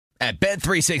At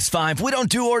Bet365, we don't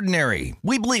do ordinary.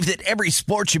 We believe that every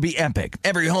sport should be epic.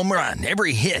 Every home run,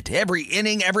 every hit, every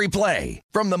inning, every play.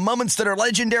 From the moments that are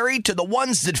legendary to the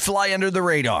ones that fly under the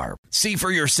radar. See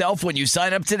for yourself when you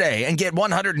sign up today and get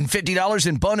 $150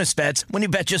 in bonus bets when you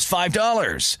bet just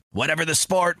 $5. Whatever the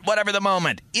sport, whatever the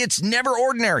moment, it's never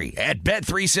ordinary at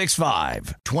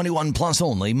Bet365. 21 plus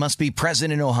only. Must be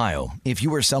present in Ohio. If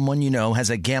you or someone you know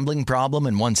has a gambling problem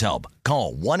and wants help,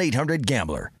 call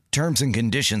 1-800-GAMBLER. Terms and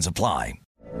conditions apply.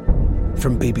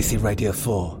 From BBC Radio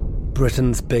 4,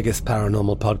 Britain's biggest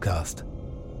paranormal podcast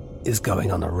is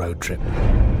going on a road trip.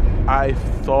 I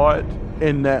thought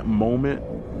in that moment,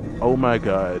 oh my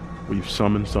God, we've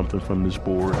summoned something from this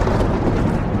board.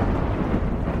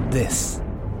 This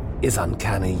is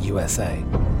Uncanny USA.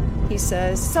 He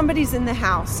says, somebody's in the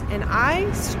house, and I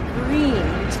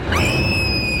screamed.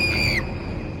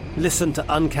 Listen to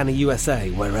Uncanny USA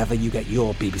wherever you get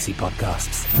your BBC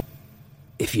podcasts,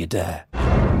 if you dare.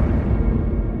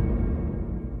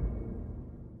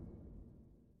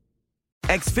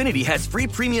 Xfinity has free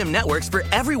premium networks for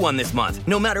everyone this month,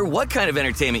 no matter what kind of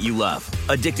entertainment you love.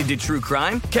 Addicted to true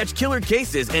crime? Catch killer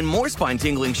cases and more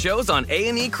spine-tingling shows on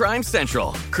A&E Crime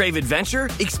Central. Crave adventure?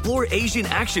 Explore Asian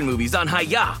action movies on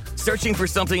Hi-YAH. Searching for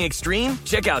something extreme?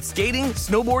 Check out skating,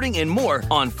 snowboarding, and more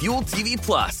on Fuel TV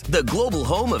Plus, the global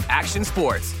home of action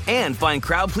sports. And find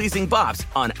crowd-pleasing bops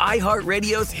on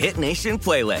iHeartRadio's Hit Nation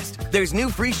playlist. There's new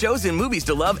free shows and movies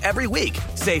to love every week.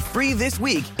 Say free this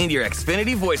week in your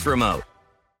Xfinity voice remote.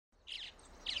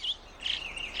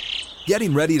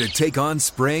 Getting ready to take on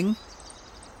spring?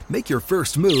 Make your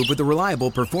first move with the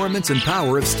reliable performance and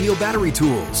power of Steel battery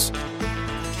tools.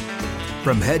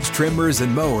 From hedge trimmers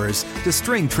and mowers to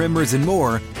string trimmers and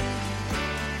more,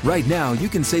 right now you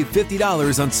can save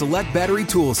 $50 on select battery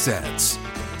tool sets.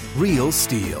 Real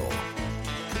Steel.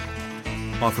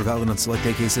 Offer valid on select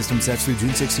AK system sets through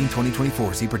June 16,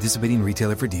 2024. See participating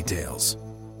retailer for details.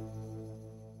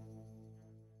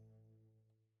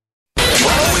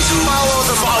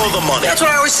 Follow the money. That's what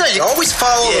I always say. You always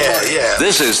follow the money. Yeah.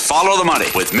 This is Follow the Money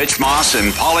with Mitch Moss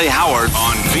and Paulie Howard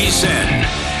on VSiN.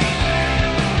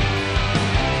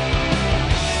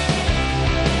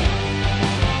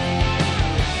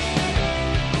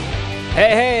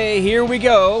 Hey, here we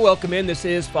go. Welcome in. This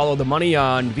is Follow the Money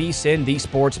on VSiN, the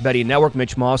Sports Betting Network.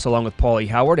 Mitch Moss along with Paulie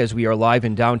Howard as we are live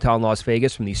in downtown Las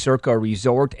Vegas from the Circa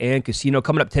Resort and Casino.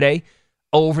 Coming up today,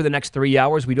 over the next 3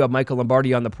 hours, we do have Michael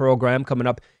Lombardi on the program coming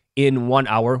up in 1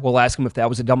 hour. We'll ask him if that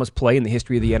was the dumbest play in the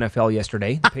history of the NFL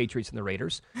yesterday, the Patriots and the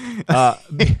Raiders.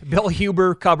 Bill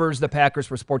Huber covers the Packers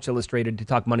for Sports Illustrated to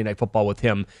talk Monday Night Football with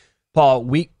him. Paul,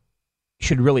 we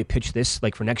should really pitch this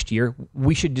like for next year.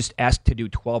 We should just ask to do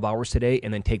 12 hours today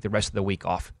and then take the rest of the week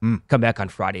off. Come back on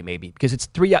Friday maybe, because it's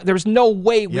 3 hours. There's no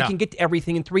way we can get to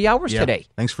everything in 3 hours today.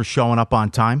 Thanks for showing up on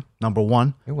time, number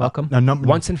one. You're welcome.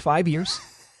 Once in 5 years.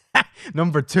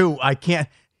 Number two, I can't.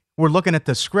 We're looking at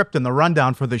the script and the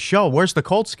rundown for the show. Where's the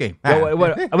Colts game?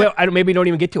 Maybe don't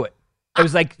even get to it. It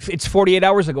was like, it's 48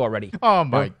 hours ago already. Oh,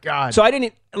 my God. So I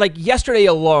didn't, like yesterday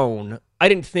alone, I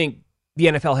didn't think the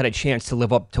NFL had a chance to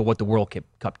live up to what the World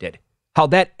Cup did. How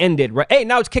that ended. Right? Hey,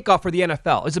 now it's kickoff for the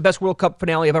NFL. It's the best World Cup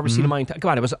finale I've ever seen in my entire... Come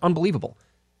on, it was unbelievable.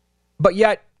 But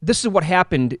yet, this is what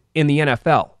happened in the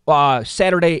NFL.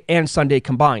 Saturday and Sunday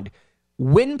combined.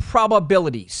 Win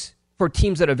probabilities for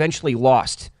teams that eventually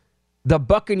lost. The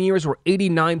Buccaneers were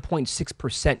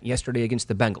 89.6% yesterday against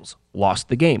the Bengals. Lost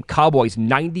the game. Cowboys,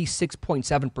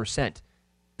 96.7%.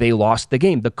 They lost the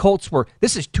game. The Colts were,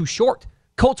 this is too short.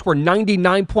 Colts were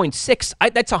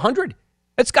 99.6. That's 100.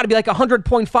 That's got to be like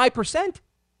 100.5%.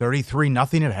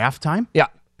 33-0 at halftime? Yeah.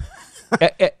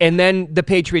 And then the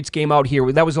Patriots game out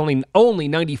here, that was only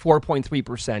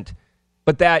 94.3%.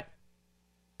 But that,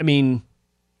 I mean,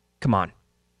 come on.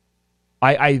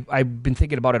 I've been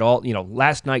thinking about it all,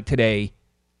 last night, today.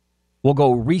 We'll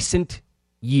go recent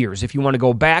years. If you want to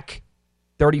go back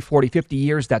 30, 40, 50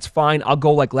 years, that's fine. I'll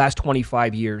go like last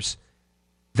 25 years.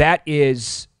 That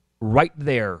is right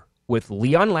there with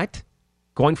Leon Lett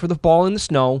going for the ball in the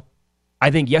snow.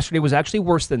 I think yesterday was actually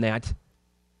worse than that.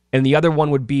 And the other one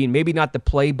would be maybe not the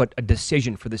play, but a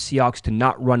decision for the Seahawks to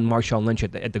not run Marshawn Lynch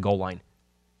at the goal line.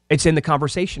 It's in the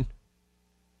conversation.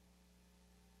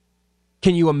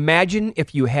 Can you imagine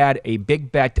if you had a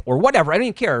big bet or whatever, I don't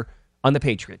even care, on the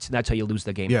Patriots, and that's how you lose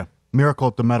the game? Yeah. Miracle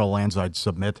at the Meadowlands, I'd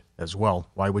submit as well.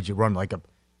 Why would you run like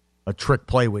a trick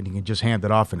play when you can just hand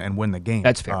it off and win the game?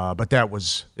 That's fair. But that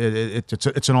was,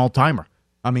 it's an all-timer.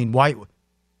 I mean, why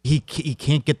he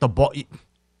can't get the ball.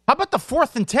 How about the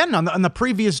 4th and 10 on the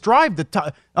previous drive,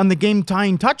 on the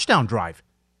game-tying touchdown drive?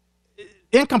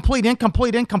 Incomplete,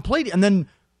 and then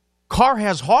Carr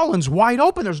has Hollins wide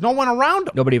open. There's no one around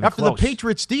him. Nobody even After close. the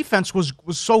Patriots' defense was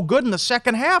so good in the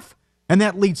second half. And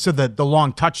that leads to the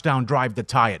long touchdown drive to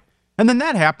tie it. And then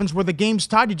that happens where the game's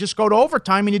tied. You just go to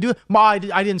overtime and you do it. I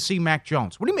didn't see Mac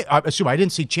Jones. What do you mean? I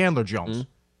didn't see Chandler Jones,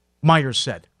 Myers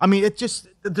said. I mean, it's just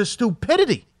the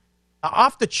stupidity.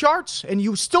 Off the charts. And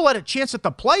you still had a chance at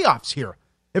the playoffs here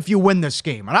if you win this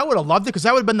game. And I would have loved it because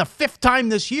that would have been the 5th time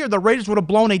this year the Raiders would have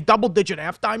blown a double-digit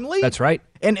halftime lead. That's right.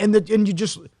 And you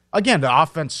just, again, the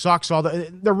offense sucks.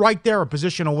 They're right there, a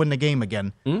position to win the game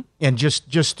again. And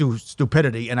just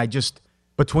stupidity. And I just...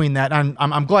 Between that,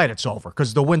 I'm glad it's over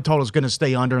because the win total is going to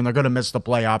stay under and they're going to miss the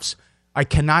playoffs. I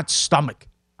can't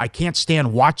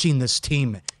stand watching this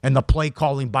team and the play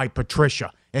calling by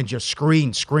Patricia and just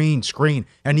screen.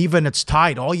 And even it's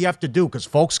tied. All you have to do, because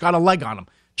folks got a leg on them,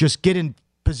 just get in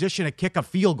position to kick a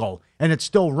field goal and it's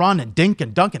still run and dink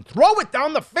and dunk and throw it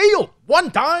down the field one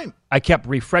time. I kept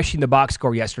refreshing the box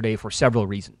score yesterday for several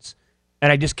reasons.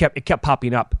 And it kept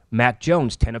popping up. Mac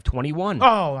Jones, 10 of 21.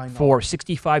 Oh, I know. For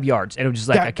 65 yards. And it was just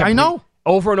like, I know.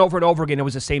 Over and over and over again, it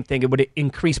was the same thing. It would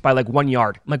increase by like 1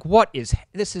 yard. I'm like,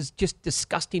 this is just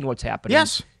disgusting what's happening.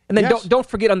 Yes. And then don't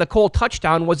forget on the Cole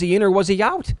touchdown, was he in or was he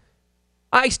out?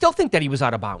 I still think that he was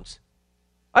out of bounds.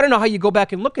 I don't know how you go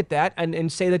back and look at that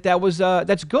and say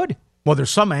that's good. Well, there's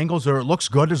some angles where it looks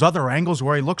good. There's other angles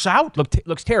where he looks out.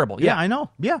 Looks terrible. Yeah, I know.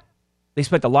 Yeah. They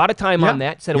spent a lot of time on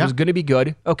that, said it was going to be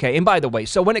good. Okay, and by the way,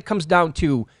 so when it comes down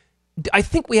to, I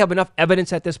think we have enough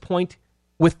evidence at this point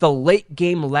with the late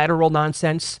game lateral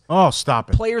nonsense. Oh, stop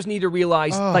it. Players need to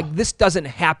realize, this doesn't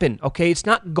happen, okay? It's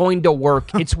not going to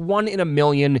work. It's 1 in a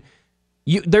million.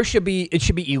 It should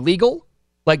be illegal.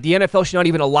 Like the NFL should not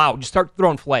even allow. Just start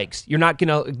throwing flags. You're not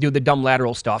going to do the dumb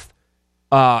lateral stuff.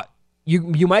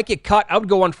 You might get caught. I would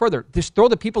go on further. Just throw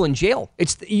the people in jail.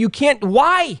 You can't.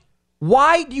 Why?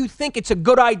 Why do you think it's a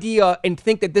good idea and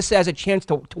think that this has a chance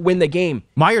to win the game?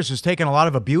 Myers has taken a lot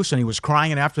of abuse, and he was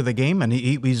crying after the game, and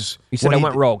he said, I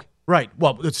went rogue. Right.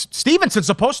 Well, Stevenson's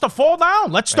supposed to fall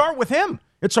down. Let's start with him.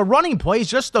 It's a running play.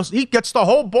 He gets the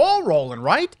whole ball rolling,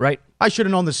 right? Right. I should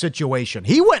have known the situation.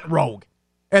 He went rogue.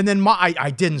 And then I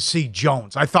didn't see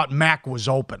Jones. I thought Mac was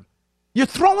open. You're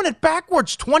throwing it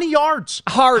backwards 20 yards.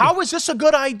 Hard. How is this a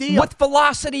good idea? With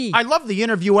velocity. I love the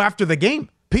interview after the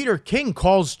game. Peter King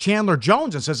calls Chandler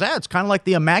Jones and says, it's kind of like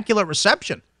the Immaculate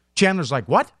Reception. Chandler's like,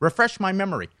 what? Refresh my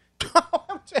memory.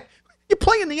 You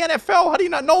play in the NFL. How do you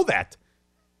not know that?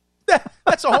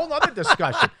 That's a whole other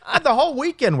discussion. The whole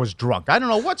weekend was drunk. I don't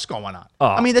know what's going on.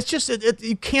 I mean, it's just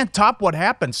you can't top what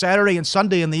happened Saturday and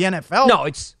Sunday in the NFL. No,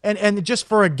 it's and just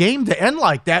for a game to end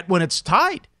like that when it's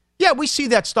tied. Yeah, we see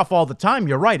that stuff all the time.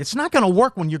 You're right. It's not going to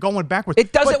work when you're going backwards.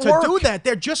 It doesn't work. But to do that,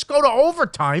 they just go to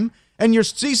overtime and your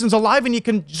season's alive and you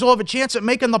can still have a chance at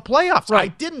making the playoffs. Right. I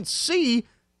didn't see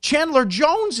Chandler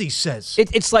Jones, he says.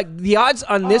 It's like the odds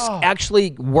on this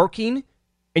actually working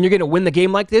and you're going to win the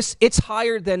game like this, it's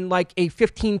higher than like a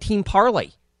 15-team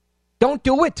parlay. Don't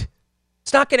do it.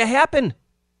 It's not going to happen.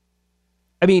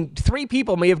 I mean, 3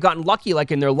 people may have gotten lucky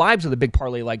like in their lives with a big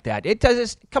parlay like that. It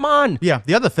does. Come on. Yeah,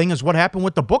 the other thing is what happened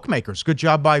with the bookmakers. Good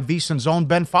job by VSiN's own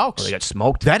Ben Fowles. Oh, they got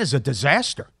smoked. That is a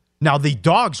disaster. Now, the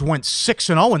Dogs went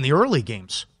 6-0 in the early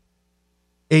games.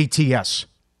 ATS.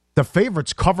 The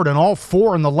favorites covered in all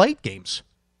 4 in the late games.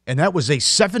 And that was a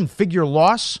 7-figure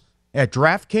loss at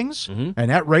DraftKings. Mm-hmm.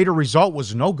 And that Raider result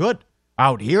was no good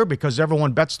out here because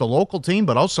everyone bets the local team,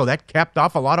 but also that capped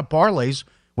off a lot of parlays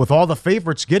with all the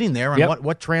favorites getting there and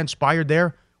what transpired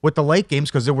there with the late games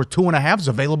because there were 2.5s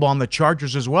available on the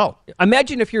Chargers as well.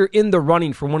 Imagine if you're in the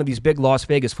running for one of these big Las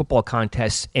Vegas football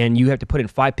contests and you have to put in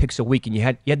 5 picks a week and you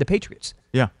had the Patriots.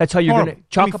 Yeah. That's how you're going to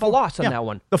chalk up a loss on that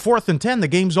one. The 4th and 10, the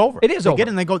game's over. It is over. Get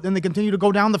in, they continue to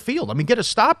go down the field. I mean, get a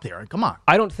stop there. Come on.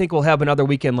 I don't think we'll have another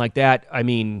weekend like that. I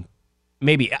mean,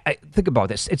 maybe. Think about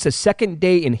this. It's the second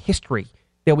day in history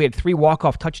that we had 3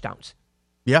 walk-off touchdowns.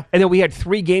 Yeah. And then we had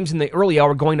 3 games in the early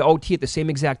hour going to OT at the same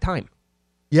exact time.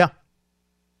 Yeah.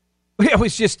 It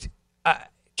was just...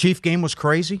 Chief game was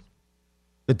crazy.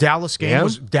 The Dallas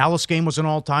game was an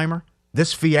all-timer.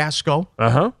 This fiasco.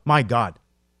 Uh-huh. My God.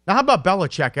 Now, how about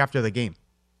Belichick after the game?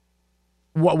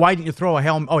 Why didn't you throw a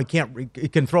helmet? Oh, he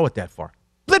can throw it that far.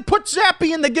 Then put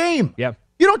Zappe in the game. Yeah.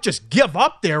 You don't just give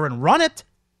up there and run it.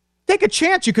 Take a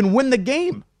chance. You can win the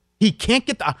game. He can't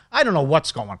get the... I don't know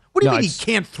what's going on. What do you mean he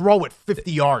can't throw it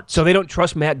 50 yards? So they don't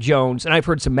trust Mac Jones, and I've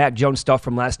heard some Mac Jones stuff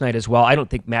from last night as well. I don't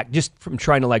think Mac, just from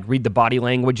trying to like read the body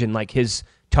language and like his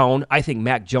tone, I think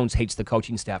Mac Jones hates the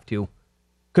coaching staff too.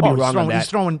 Could be wrong on that. He's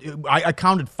throwing... I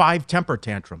counted 5 temper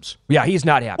tantrums. Yeah, he's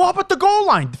not happy. Well, how about the goal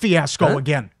line fiasco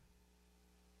again?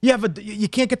 You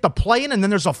can't get the play in, and then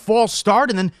there's a false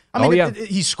start, and then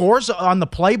he scores on the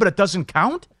play, but it doesn't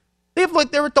count. They're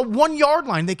at the 1 yard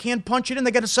line. They can't punch it in.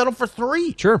 They got to settle for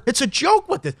 3. Sure, it's a joke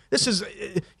with it. This is,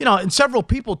 and several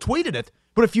people tweeted it.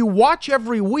 But if you watch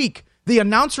every week, the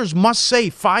announcers must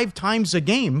say 5 times a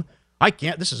game, "I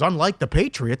can't." This is unlike the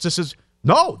Patriots. This is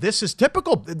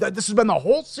typical. This has been the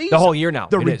whole season, the whole year now.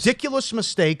 The ridiculous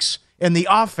mistakes. And the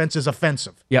offense is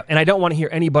offensive. Yeah, and I don't want to hear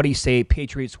anybody say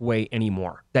Patriots way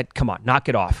anymore. Come on, knock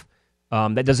it off.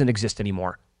 That doesn't exist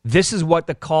anymore. This is what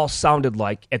the call sounded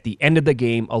like at the end of the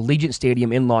game, Allegiant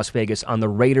Stadium in Las Vegas on the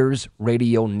Raiders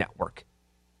Radio Network.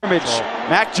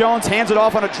 Mac Jones hands it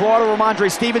off on a draw to Ramondre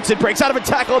Stevenson, breaks out of a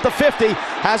tackle at the 50,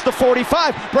 has the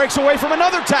 45, breaks away from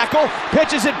another tackle,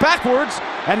 pitches it backwards,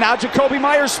 and now Jacoby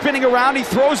Myers spinning around. He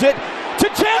throws it to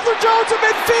Chandler Jones in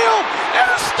midfield,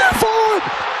 and a stiff arm.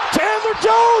 Chandler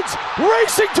Jones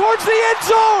racing towards the end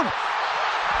zone.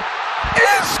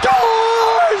 He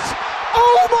scores!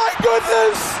 Oh my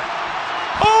goodness!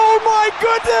 Oh my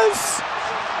goodness!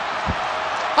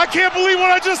 I can't believe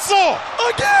what I just saw.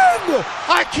 Again!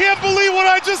 I can't believe what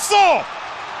I just saw.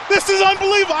 This is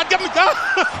unbelievable.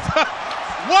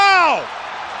 Wow!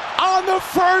 On the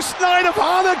first night of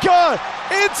Hanukkah,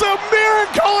 it's a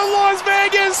miracle in Las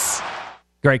Vegas.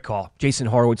 Great call. Jason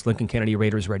Horowitz, Lincoln Kennedy,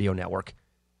 Raiders Radio Network.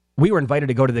 We were invited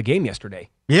to go to the game yesterday.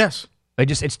 Yes. We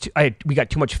got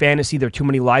too much fantasy. There were too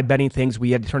many live betting things.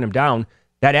 We had to turn them down.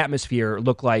 That atmosphere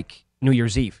looked like New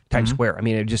Year's Eve, Times Square. I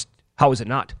mean, how is it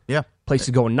not? Yeah. Place is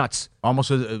going nuts.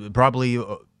 Almost probably,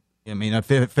 a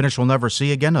finish we'll never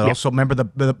see again. I also remember the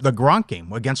Gronk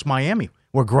game against Miami,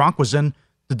 where Gronk was in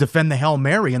to defend the Hail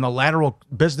Mary and the lateral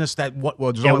business that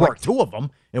was only like 2 of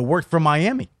them. It worked for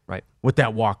Miami. Right. With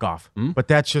that walk-off. Mm-hmm. But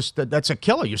that's a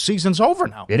killer. Your season's over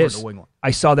now. It is.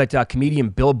 I saw that comedian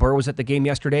Bill Burr was at the game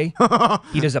yesterday.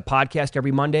 He does a podcast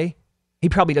every Monday. He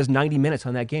probably does 90 minutes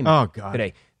on that game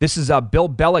today. This is Bill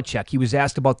Belichick. He was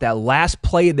asked about that last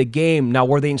play of the game. Now,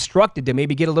 were they instructed to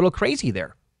maybe get a little crazy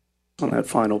there? On that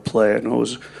final play, I know it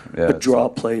was a draw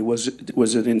play. Was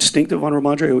it instinctive on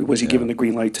Ramondre, or was he given the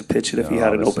green light to pitch it if he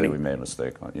had an opening? We made a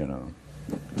mistake.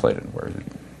 Play didn't work.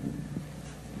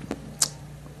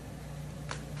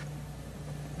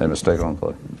 A mistake on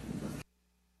play.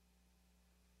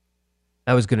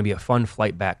 That was going to be a fun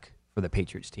flight back for the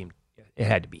Patriots team. It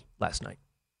had to be last night.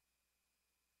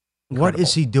 Incredible. What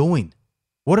is he doing?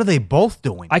 What are they both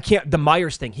doing? I can't. The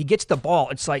Myers thing. He gets the ball.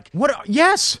 It's like what?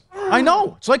 Yes, I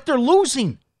know. It's like they're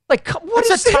losing. Like what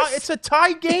is this? It's a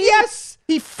tie game. Yes.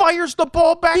 He fires the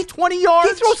ball back 20 yards.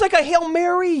 He throws like a Hail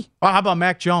Mary. How about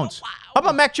Mac Jones? Oh, wow. How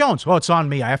about Mac Jones? Oh, it's on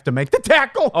me. I have to make the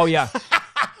tackle. Oh yeah.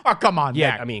 Oh come on.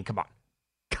 Yeah. Mac. I mean, come on.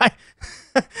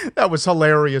 That was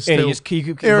hilarious and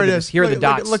too. Here it is. Here are the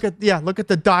dots. Look at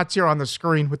the dots here on the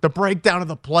screen with the breakdown of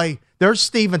the play. There's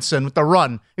Stevenson with the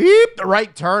run. The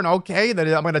right turn. Okay,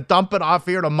 then I'm going to dump it off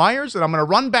here to Myers, and I'm going to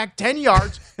run back 10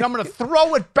 yards, and I'm going to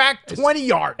throw it back 20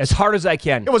 yards as hard as I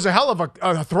can. It was a hell of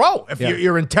a throw. If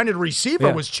your intended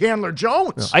receiver was Chandler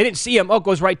Jones, I didn't see him. Oh, it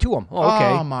goes right to him. Oh, okay.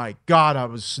 Oh my God, I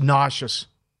was nauseous.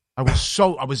 I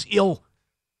was ill.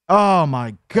 Oh,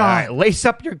 my God. All right, lace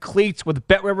up your cleats with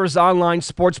BetRivers Online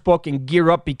Sportsbook and gear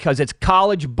up because it's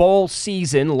College Bowl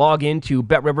season. Log into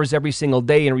BetRivers every single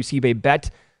day and receive a bet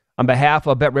on behalf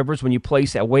of BetRivers when you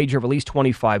place a wager of at least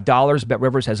 $25.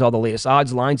 BetRivers has all the latest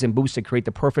odds, lines, and boosts to create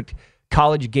the perfect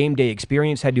college game day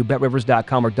experience. Head to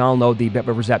BetRivers.com or download the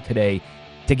BetRivers app today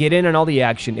to get in on all the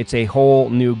action. It's a whole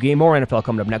new game. More NFL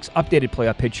coming up next. Updated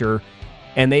playoff picture.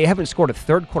 And they haven't scored a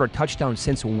third-quarter touchdown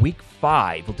since Week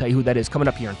 5. We'll tell you who that is coming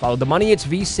up here and Follow the Money. It's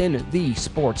VSiN, the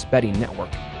Sports Betting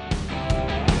Network.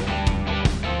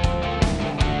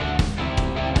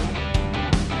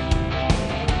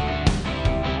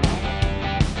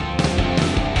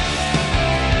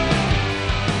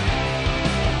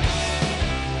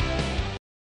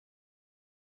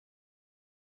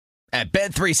 At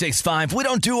Bet365, we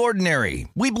don't do ordinary.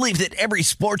 We believe that every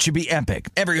sport should be epic.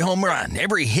 Every home run,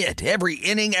 every hit, every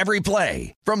inning, every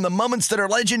play. From the moments that are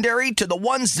legendary to the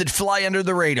ones that fly under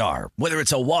the radar. Whether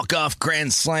it's a walk-off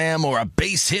grand slam or a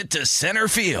base hit to center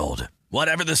field.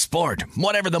 Whatever the sport,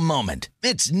 whatever the moment.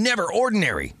 It's never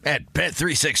ordinary at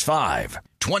Bet365.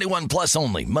 21 plus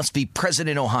only. Must be present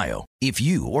in Ohio. If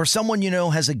you or someone you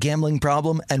know has a gambling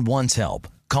problem and wants help,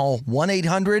 call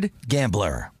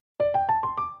 1-800-GAMBLER.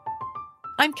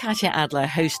 I'm Katya Adler,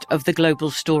 host of The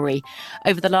Global Story.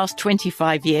 Over the last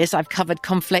 25 years, I've covered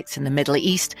conflicts in the Middle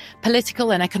East,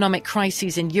 political and economic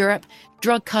crises in Europe,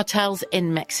 drug cartels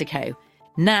in Mexico.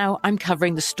 Now I'm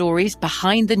covering the stories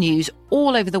behind the news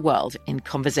all over the world in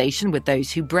conversation with those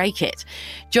who break it.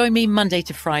 Join me Monday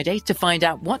to Friday to find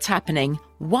out what's happening,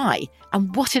 why,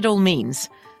 and what it all means.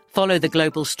 Follow The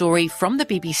Global Story from the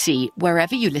BBC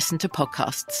wherever you listen to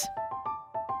podcasts.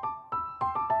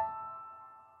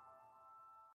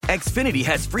 Xfinity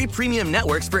has free premium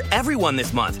networks for everyone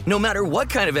this month, no matter what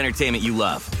kind of entertainment you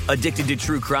love. Addicted to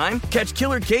true crime? Catch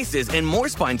killer cases and more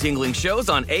spine-tingling shows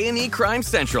on A&E Crime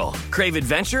Central. Crave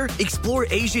adventure? Explore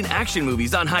Asian action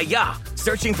movies on Hi-Ya.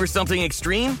 Searching for something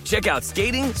extreme? Check out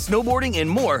skating, snowboarding, and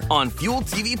more on Fuel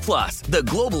TV Plus, the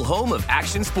global home of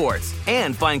action sports.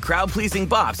 And find crowd-pleasing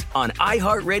bops on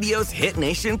iHeartRadio's Hit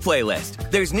Nation playlist.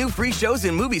 There's new free shows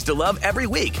and movies to love every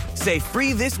week. Say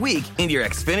free this week in your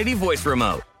Xfinity voice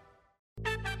remote.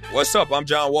 What's up? I'm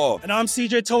John Wall. And I'm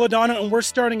CJ Toledano, and we're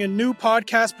starting a new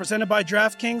podcast presented by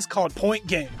DraftKings called Point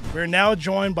Game. We're now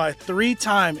joined by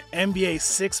three-time NBA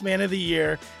Sixth Man of the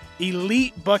Year,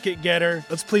 elite bucket getter.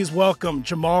 Let's please welcome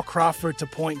Jamal Crawford to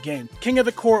Point Game. King of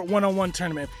the Court one-on-one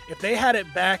tournament. If they had it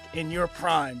back in your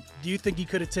prime, do you think you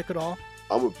could have took it all?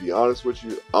 I'm going to be honest with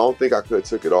you. I don't think I could have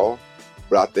took it all,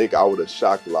 but I think I would have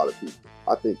shocked a lot of people.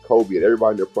 I think Kobe and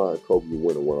everybody in their prime, Kobe would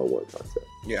win a one-on-one contest.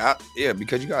 Yeah,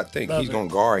 because you got to think he's going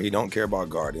to guard. He don't care about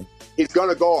guarding. He's going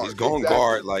to guard. He's going to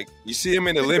guard. Like, you see him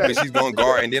in the Olympics, he's going to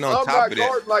guard. And then on top of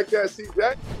that. Like that, see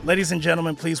that? Ladies and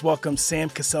gentlemen, please welcome Sam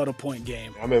Cassell to Point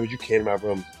Game. I remember you came in my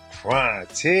room crying,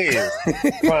 tears,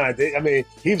 crying. I mean,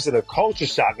 he was in a culture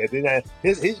shock. And then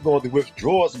he's going through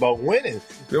withdrawals about winning.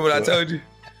 Remember what I told you?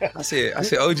 I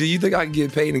said, OG, you think I can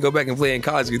get paid and go back and play in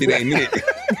college because it ain't it?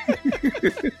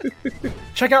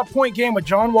 Check out Point Game with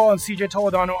John Wall and CJ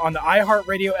Toledano on the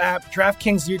iHeartRadio app,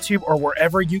 DraftKings YouTube, or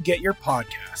wherever you get your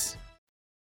podcasts.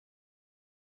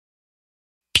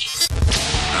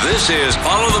 This is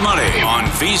Follow the Money on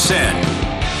VSiN.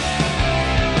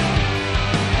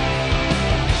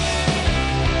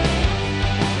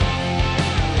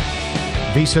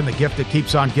 VSiN, the gift that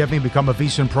keeps on giving. Become a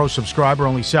VSiN Pro subscriber,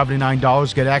 only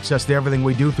 $79. Get access to everything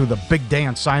we do through the big day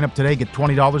and sign up today. Get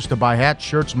 $20 to buy hats,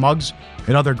 shirts, mugs,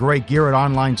 and other great gear at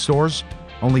online stores.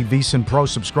 Only VSiN Pro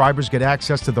subscribers get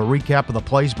access to the recap of the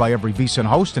plays by every VSiN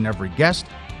host and every guest,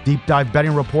 deep dive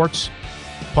betting reports,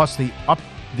 plus the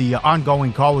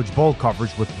ongoing college bowl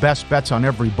coverage with best bets on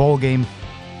every bowl game.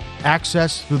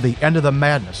 Access through the end of the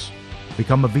madness.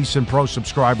 Become a VSiN Pro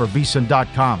subscriber,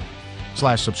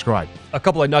 VSiN.com/subscribe. A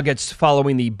couple of nuggets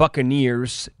following the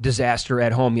Buccaneers disaster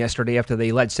at home yesterday after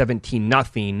they led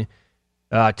 17-0.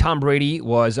 Tom Brady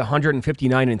was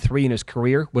 159-3 in his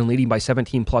career when leading by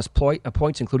 17-plus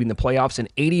points, including the playoffs, and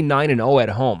 89-0 at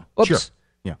home. Oops. Sure.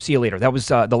 Yeah. See you later. That was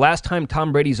the last time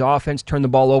Tom Brady's offense turned the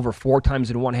ball over 4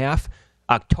 times in one half,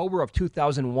 October of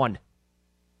 2001.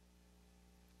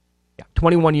 Yeah,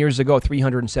 21 years ago,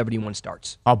 371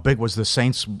 starts. How big was the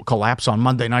Saints' collapse on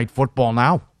Monday Night Football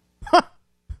now?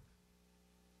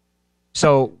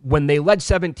 So when they led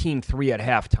 17-3 at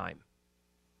halftime,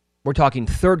 we're talking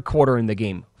third quarter in the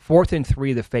game, 4th and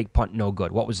 3, the fake punt, no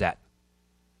good. What was that?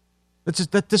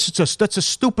 That's a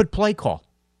stupid play call.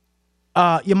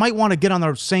 You might want to get on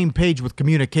the same page with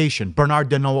communication. Bernard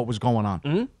didn't know what was going on.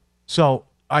 Mm-hmm. So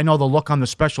I know the look on the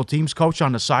special teams coach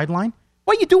on the sideline.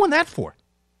 What are you doing that for?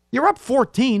 You're up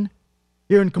 14.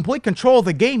 You're in complete control of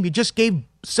the game. You just gave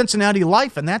Cincinnati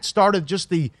life, and that started just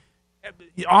the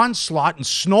onslaught and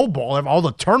snowball of all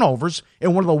the turnovers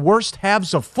in one of the worst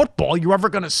halves of football you're ever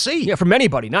going to see. Yeah, from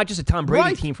anybody, not just a Tom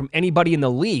Brady team, from anybody in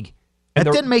the league. And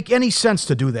it didn't make any sense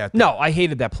to do that. No, I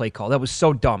hated that play call. That was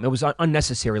so dumb. It was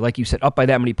unnecessary. Like you said, up by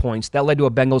that many points. That led to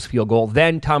a Bengals field goal.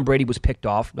 Then Tom Brady was picked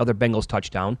off, another Bengals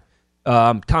touchdown.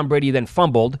 Tom Brady then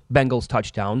fumbled, Bengals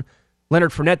touchdown.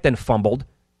 Leonard Fournette then fumbled.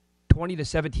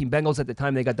 20-17 Bengals at the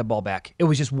time they got the ball back. It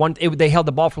was just they held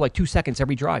the ball for like 2 seconds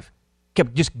every drive.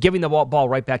 Kept just giving the ball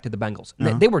right back to the Bengals.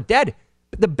 Uh-huh. They were dead.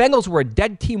 The Bengals were a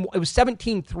dead team. It was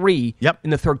 17-3 in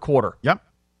the third quarter. Yep.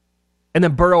 And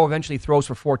then Burrow eventually throws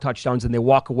for 4 touchdowns, and they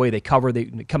walk away. They cover. They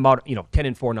come out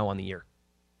 10-4 now on the year.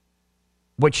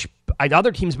 Which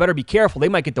other teams better be careful. They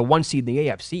might get the 1 seed in the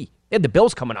AFC. They had the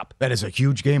Bills coming up. That is a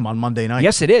huge game on Monday night.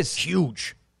 Yes, it is.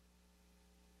 Huge.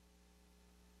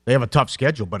 They have a tough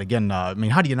schedule, but again, how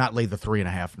do you not lay the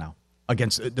 3.5 now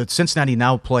against the Cincinnati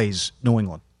now plays New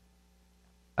England?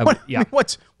 What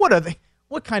are they?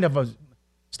 What kind of a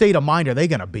state of mind are they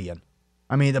going to be in?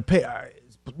 I mean,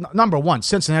 number one,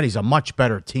 Cincinnati's a much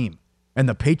better team, and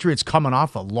the Patriots coming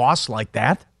off a loss like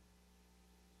that,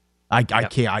 I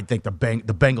can't. I think the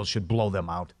Bengals should blow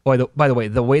them out. By the way,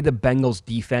 the way the Bengals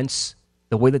defense,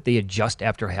 the way that they adjust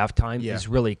after halftime is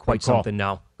really quite something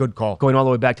now. Good call. Going all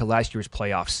the way back to last year's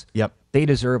playoffs. Yep. They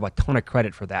deserve a ton of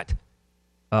credit for that.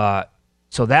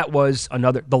 So that was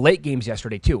the late games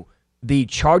yesterday, too. The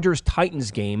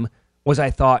Chargers-Titans game was, I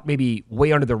thought, maybe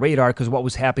way under the radar because what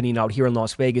was happening out here in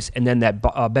Las Vegas, and then that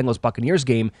Bengals-Buccaneers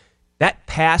game, that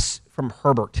pass from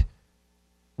Herbert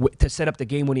to set up the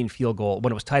game-winning field goal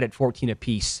when it was tied at 14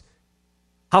 apiece.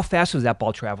 How fast was that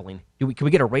ball traveling? Can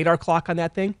we get a radar clock on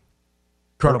that thing?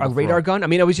 Incredible a radar gun? I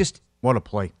mean, it was just... What a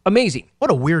play. Amazing. What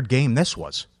a weird game this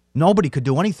was. Nobody could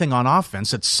do anything on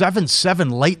offense. It's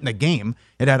 7-7 late in the game.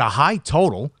 It had a high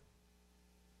total.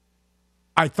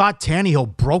 I thought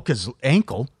Tannehill broke his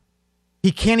ankle.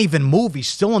 He can't even move. He's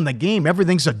still in the game.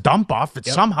 Everything's a dump-off.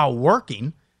 It's somehow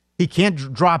working. He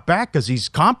can't drop back because he's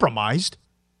compromised.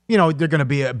 You know, they're going to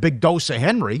be a big dose of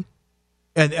Henry.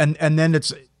 And then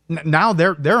it's now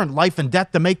they're in life and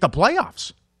death to make the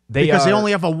playoffs. They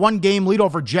only have a 1-game lead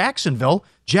over Jacksonville.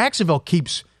 Jacksonville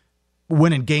keeps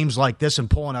winning games like this and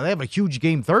pulling out. They have a huge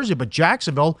game Thursday, but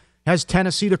Jacksonville has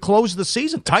Tennessee to close the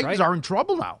season. Titans are in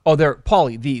trouble now. Oh,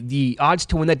 Paulie, the odds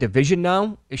to win that division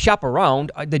now, shop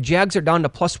around, the Jags are down to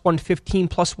plus 115,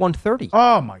 plus 130.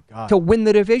 Oh, my God. To win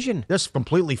the division. This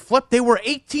completely flipped. They were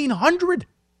 1,800.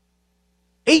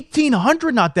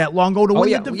 1,800 not that long ago to win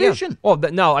the division. Yeah. Well,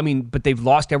 no, I mean, but they've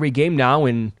lost every game now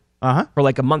and for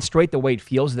like a month straight the way it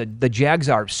feels. The Jags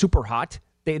are super hot.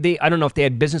 They I don't know if they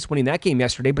had business winning that game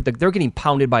yesterday, but they're getting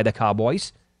pounded by the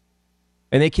Cowboys.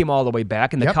 And they came all the way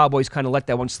back, and the Cowboys kind of let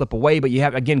that one slip away. But you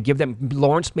have, again, give them –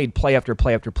 Lawrence made play after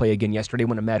play after play again yesterday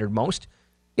when it mattered most.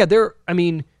 Yeah,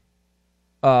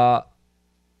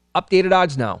 updated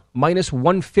odds now. Minus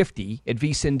 150 at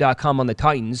vsin.com on the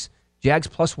Titans. Jags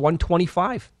plus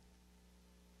 125.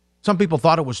 Some people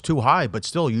thought it was too high, but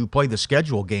still, you play the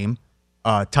schedule game.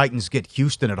 Titans get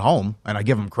Houston at home, and I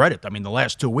give them credit. I mean, the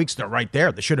last 2 weeks, they're right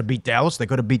there. They should have beat Dallas. They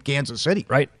could have beat Kansas City.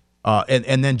 Right.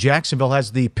 And then Jacksonville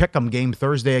has the pick'em game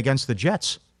Thursday against the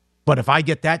Jets. But if I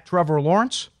get that Trevor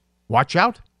Lawrence, watch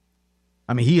out.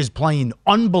 I mean, he is playing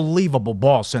unbelievable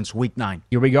ball since week 9.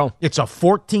 Here we go. It's a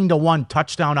 14-1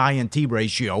 touchdown INT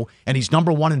ratio, and he's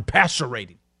number 1 in passer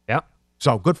rating. Yeah.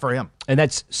 So good for him.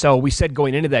 And so we said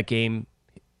going into that game,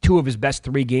 2 of his best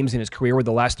 3 games in his career were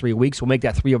the last 3 weeks. We'll make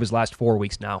that 3 of his last 4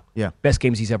 weeks now. Yeah. Best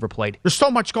games he's ever played. There's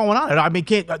so much going on. I mean,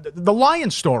 the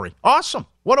Lions story, awesome.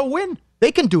 What a win.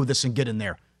 They can do this and get in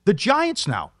there. The Giants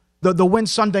now, the win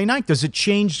Sunday night, does it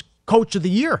change Coach of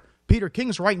the Year? Peter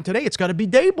King's writing today, it's got to be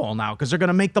Daboll now because they're going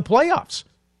to make the playoffs.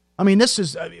 I mean, this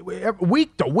is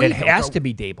week to week. It has to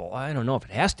be Daboll. I don't know if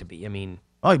it has to be. I mean.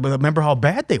 Oh, but remember how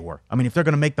bad they were. I mean, if they're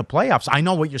going to make the playoffs, I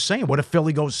know what you're saying. What if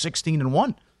Philly goes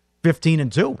 16-1,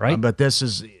 15-2? Right. But this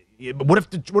is what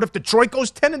if Detroit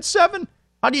goes 10-7?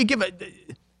 How do you give it?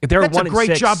 If they're That's a 1-6,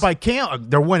 great job by Campbell.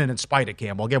 They're winning in spite of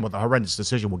Campbell. Again, with a horrendous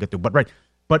decision we'll get to.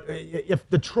 But if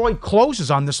Detroit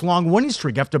closes on this long winning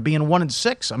streak after being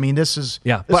 1-6, I mean, this is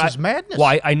madness.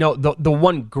 Well, I know the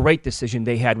one great decision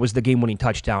they had was the game-winning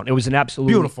touchdown. It was an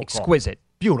absolutely beautiful exquisite,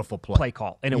 beautiful play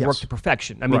call, and it worked to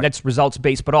perfection. I mean, that's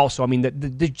results-based, but also, I mean,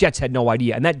 the Jets had no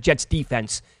idea, and that Jets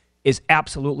defense is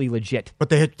absolutely legit. But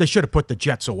they should have put the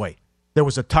Jets away. There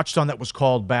was a touchdown that was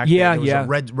called back. Yeah, there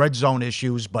was red zone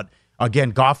issues, but.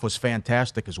 Again, Goff was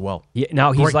fantastic as well. Yeah,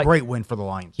 now he's great win for the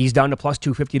Lions. He's down to plus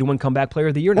 250 to win comeback player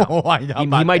of the year now. Oh, I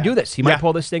know he might do this. He might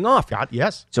pull this thing off.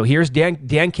 Yes. So here's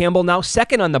Dan Campbell now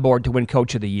second on the board to win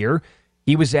Coach of the Year.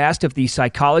 He was asked if the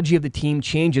psychology of the team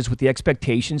changes with the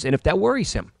expectations and if that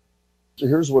worries him. So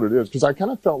here's what it is, because I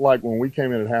kind of felt like when we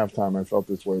came in at halftime, I felt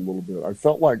this way a little bit. I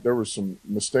felt like there were some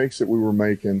mistakes that we were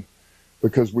making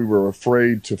because we were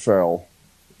afraid to fail.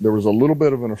 There was a little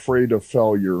bit of an afraid of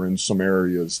failure in some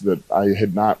areas that I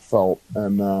had not felt.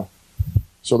 And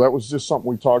so that was just something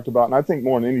we talked about. And I think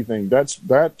more than anything,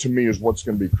 that to me is what's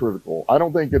going to be critical. I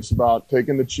don't think it's about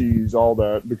taking the cheese, all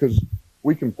that, because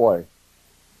we can play.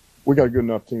 We got a good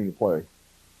enough team to play.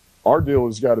 Our deal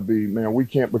has got to be, man, we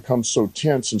can't become so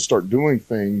tense and start doing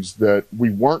things that we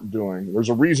weren't doing. There's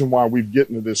a reason why we've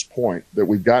gotten to this point, that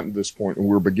we've gotten to this point and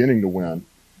we're beginning to win.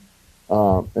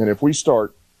 And if we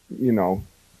start,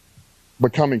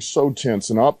 becoming so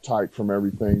tense and uptight from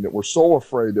everything that we're so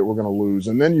afraid that we're going to lose,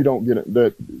 and then you don't get it,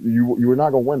 that you're not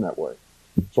going to win that way.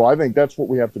 So I think that's what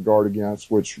we have to guard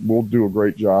against, which we'll do a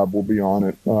great job. We'll be on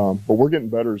it. But we're getting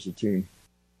better as a team.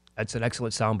 That's an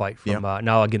excellent soundbite from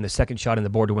now, again, the second shot on the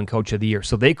board to win Coach of the Year.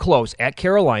 So they close at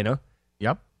Carolina.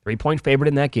 Yep. 3-point favorite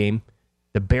in that game.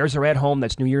 The Bears are at home.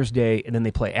 That's New Year's Day. And then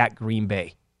they play at Green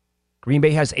Bay. Green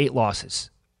Bay has 8 losses.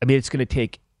 I mean, it's going to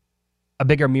take a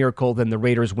bigger miracle than the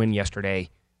Raiders win yesterday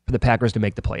for the Packers to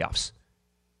make the playoffs.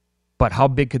 But how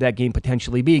big could that game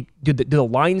potentially be? Do the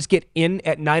Lions get in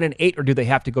at 9-8, or do they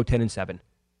have to go 10-7?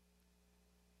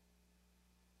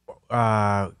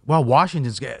 Well,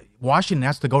 Washington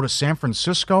has to go to San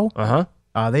Francisco.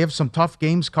 They have some tough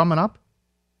games coming up.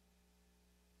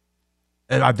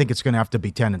 And I think it's going to have to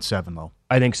be 10-7, though.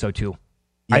 I think so, too.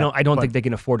 Yeah, I don't think they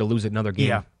can afford to lose another game.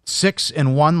 Yeah,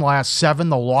 6-1 last 7.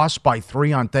 The loss by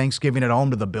 3 on Thanksgiving at home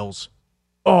to the Bills.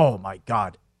 Oh, my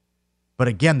God. But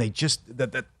again, they just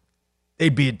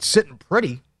they'd be sitting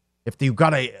pretty if you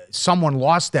got someone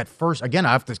lost that first. Again,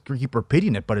 I have to keep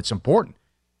repeating it, but it's important.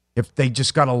 If they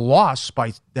just got a loss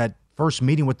by that first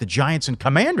meeting with the Giants and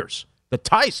Commanders, the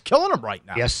tie's killing them right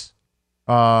now. Yes.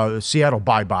 Seattle,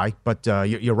 bye-bye. But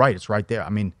you're right. It's right there. I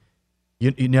mean,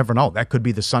 you never know. That could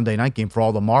be the Sunday night game for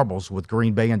all the marbles with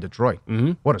Green Bay and Detroit.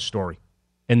 Mm-hmm. What a story.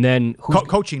 And then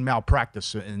coaching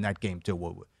malpractice in that game,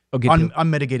 too.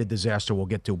 Unmitigated disaster we'll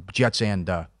get to. Jets and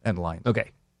Lions.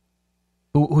 Okay.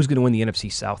 Who's going to win the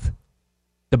NFC South?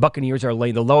 The Buccaneers are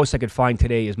laying. The lowest I could find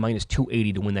today is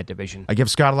 -280 to win that division. I give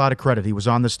Scott a lot of credit. He was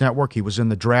on this network. He was in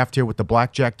the draft here with the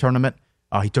Blackjack tournament.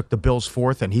 He took the Bills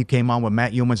 4th, and he came on with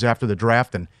Matt Humans after the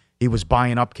draft, and he was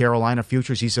buying up Carolina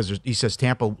futures. He says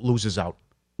Tampa loses out.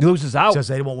 He loses out? He says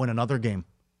they won't win another game.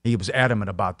 He was adamant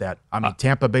about that. I mean,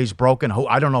 Tampa Bay's broken.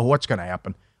 I don't know what's going to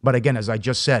happen. But again, as I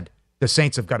just said, the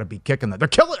Saints have got to be kicking that. They're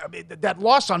killing. I mean, that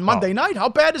loss on Monday night, how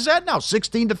bad is that now?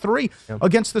 16-3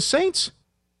 against the Saints?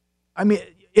 I mean,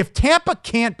 if Tampa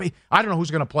can't be, I don't know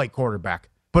who's going to play quarterback,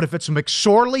 but if it's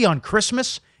McSorley on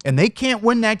Christmas and they can't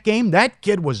win that game, that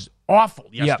kid was awful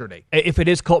yesterday. Yeah. If it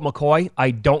is Colt McCoy,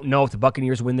 I don't know if the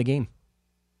Buccaneers win the game.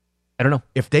 I don't know.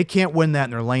 If they can't win that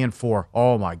and they're laying 4,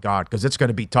 oh my God, because it's going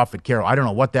to be tough at Carroll. I don't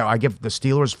know what that. I give the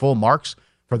Steelers full marks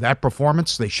for that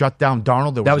performance. They shut down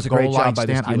Darnold. That was a great job by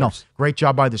the Steelers. I know, great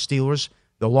job by the Steelers.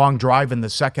 The long drive in the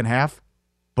second half,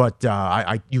 but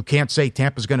you can't say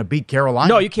Tampa's going to beat Carolina.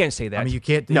 No, you can't say that. I mean, you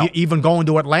can't even going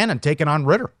to Atlanta and taking on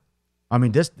Ritter. I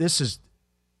mean, this is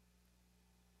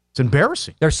it's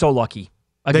embarrassing. They're so lucky.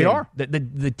 Again, they are.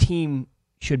 The team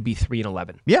should be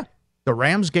 3-11. Yeah, the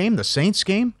Rams game, the Saints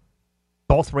game,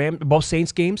 both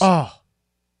Saints games. Oh,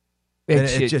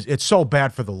 it's so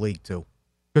bad for the league too,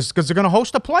 because they're going to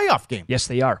host a playoff game. Yes,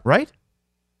 they are. Right?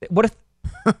 What if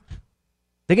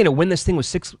they're going to win this thing with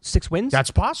six wins?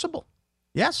 That's possible.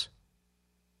 Yes.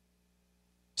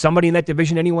 Somebody in that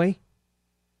division anyway.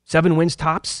 7 wins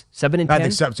tops. 7 and 10. I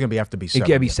think it's going to have to be 7. It's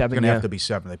going to be 7. It's going to have to be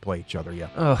 7. They play each other. Yeah.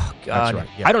 Oh God. That's right.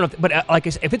 Yeah. I don't know, but like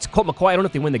I said, if it's Colt McCoy, I don't know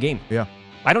if they win the game. Yeah.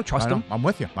 I don't trust them. I'm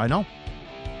with you. I know.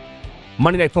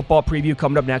 Monday Night Football preview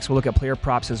coming up next. We'll look at player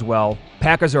props as well.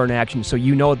 Packers are in action, so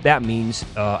you know what that means.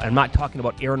 I'm not talking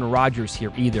about Aaron Rodgers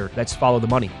here either. Let's follow the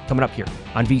money. Coming up here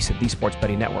on VSiN, the Sports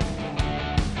Betting Network.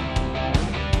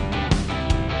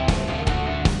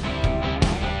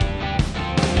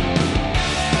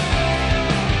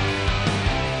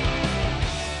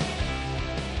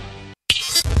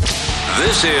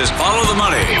 This is Follow the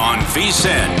Money on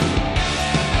VSiN.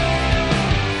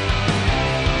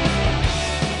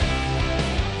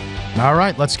 All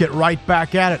right, let's get right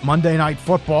back at it. Monday Night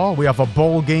Football. We have a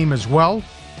bowl game as well.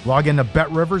 Log into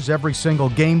BetRivers every single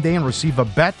game day and receive a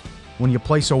bet when you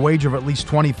place a wager of at least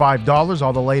 $25.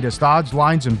 All the latest odds,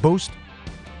 lines, and boost.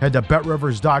 Head to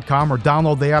BetRivers.com or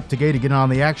download the app today to get on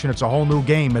the action. It's a whole new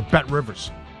game at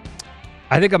BetRivers.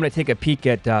 I think I'm going to take a peek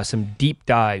at some deep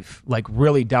dive, like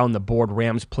really down the board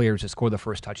Rams players to score the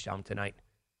first touchdown tonight.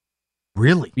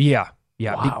 Really? Yeah.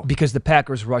 Wow. Because the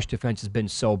Packers' rush defense has been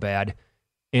so bad.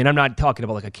 And I'm not talking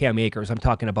about like a Cam Akers. I'm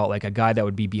talking about like a guy that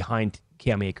would be behind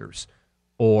Cam Akers.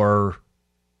 Or,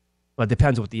 well, it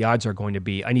depends what the odds are going to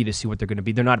be. I need to see what they're going to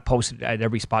be. They're not posted at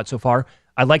every spot so far.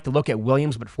 I'd like to look at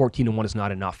Williams, but 14-1 is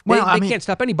not enough. They can't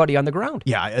stop anybody on the ground.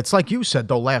 Yeah, it's like you said,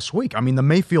 though, last week. I mean, the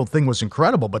Mayfield thing was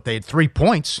incredible, but they had 3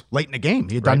 points late in the game.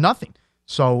 He had done nothing.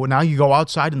 So now you go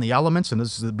outside in the elements, and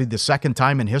this will be the second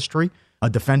time in history a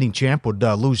defending champ would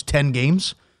lose 10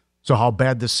 games. So how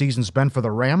bad this season's been for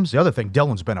the Rams. The other thing,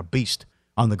 Dillon's been a beast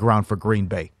on the ground for Green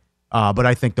Bay. But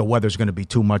I think the weather's going to be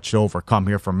too much to overcome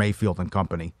here for Mayfield and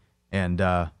company. And,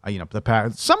 the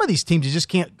Packers, some of these teams you just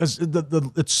can't, because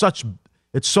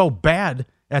it's so bad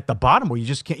at the bottom where you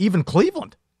just can't, even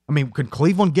Cleveland. I mean, could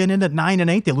Cleveland get in at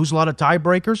 9-8? They lose a lot of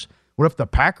tiebreakers. What if the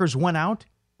Packers went out?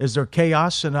 Is there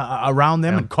chaos around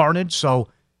them and carnage? So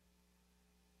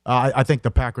I think the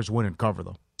Packers win and cover,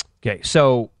 though. Okay,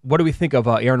 so what do we think of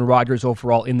Aaron Rodgers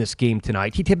overall in this game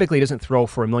tonight? He typically doesn't throw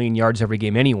for 1 million yards every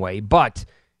game anyway, but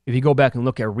if you go back and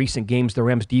look at recent games the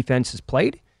Rams defense has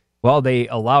played, well, they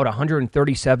allowed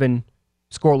 137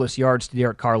 scoreless yards to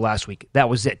Derek Carr last week. That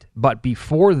was it. But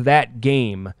before that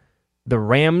game, the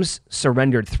Rams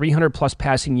surrendered 300-plus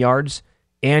passing yards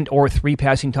and or 3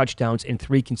 passing touchdowns in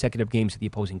 3 consecutive games to the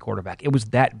opposing quarterback. It was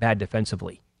that bad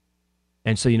defensively.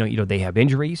 And so, they have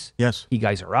injuries. Yes. Key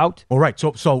guys are out. All right.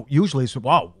 So usually,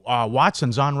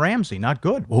 Watson's on Ramsey. Not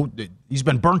good. He's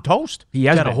been burnt toast. He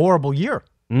has had a horrible year.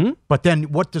 Mm-hmm. But then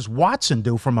what does Watson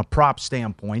do from a prop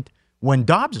standpoint when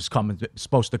Dobbs is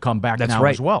supposed to come back now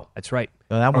as well? That's right.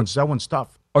 That one's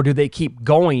tough. Or do they keep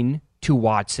going to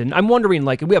Watson? I'm wondering,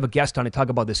 we have a guest on to talk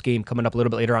about this game coming up a little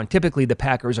bit later on. Typically, the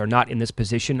Packers are not in this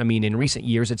position. I mean, in recent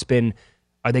years, it's been,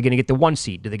 are they going to get the 1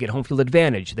 seed? Do they get home field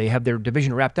advantage? They have their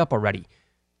division wrapped up already.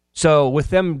 So with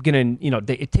them getting,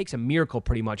 it takes a miracle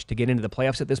pretty much to get into the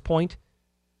playoffs at this point.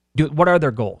 What are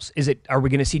their goals? Are we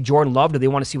going to see Jordan Love? Do they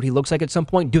want to see what he looks like at some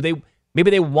point?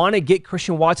 Maybe they want to get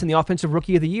Christian Watson the offensive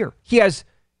rookie of the year. He has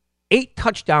 8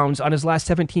 touchdowns on his last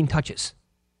 17 touches.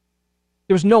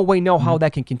 There's no way, how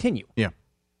that can continue. Yeah.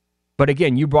 But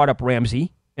again, you brought up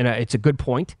Ramsey, and it's a good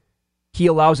point. He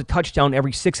allows a touchdown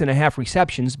every 6.5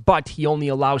 receptions, but he only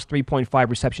allows 3.5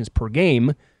 receptions per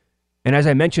game. And as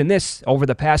I mentioned over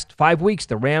the past 5 weeks,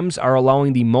 the Rams are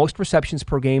allowing the most receptions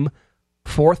per game,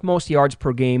 4th most yards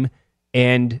per game,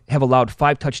 and have allowed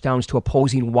 5 touchdowns to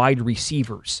opposing wide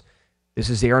receivers. This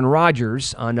is Aaron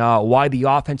Rodgers on why the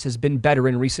offense has been better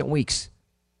in recent weeks.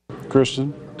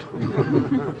 Christian,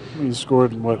 he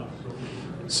scored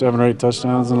 7 or 8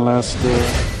 touchdowns in the last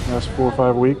 4 or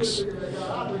 5 weeks.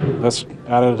 That's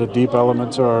added a deep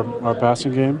element to our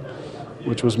passing game,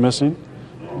 which was missing.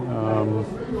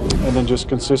 And then just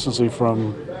consistency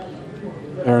from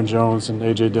Aaron Jones and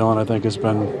A.J. Dillon, I think, has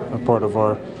been a part of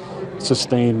our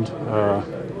sustained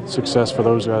success for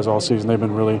those guys all season. They've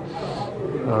been really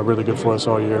good for us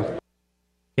all year.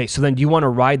 Okay, so then do you want to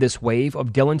ride this wave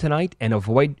of Dillon tonight and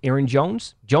avoid Aaron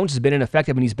Jones? Jones has been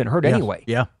ineffective and he's been hurt anyway.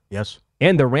 Yeah, yes.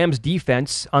 And the Rams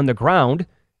defense on the ground,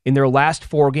 in their last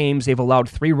 4 games, they've allowed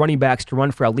 3 running backs to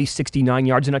run for at least 69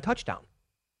 yards and a touchdown.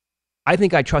 I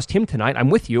think I trust him tonight. I'm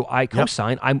with you. I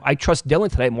co-sign. Yep. I trust Dillon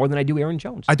tonight more than I do Aaron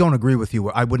Jones. I don't agree with you.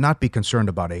 I would not be concerned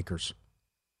about Akers.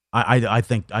 I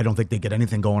don't think they get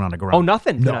anything going on the ground. Oh,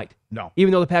 nothing tonight? No.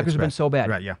 Even though the Packers have been so bad.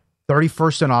 Right, yeah.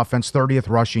 31st in offense, 30th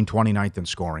rushing, 29th in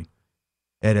scoring.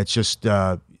 And it's just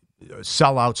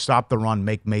sell out, stop the run,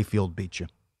 make Mayfield beat you.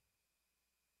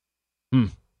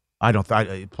 I don't.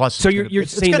 Plus, so you're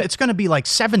saying it's going to be like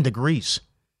 7 degrees.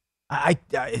 I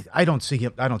don't see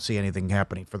him. I don't see anything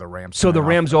happening for the Rams. So the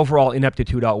Rams' overall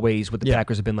ineptitude outweighs what the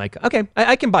Packers have been like. Okay,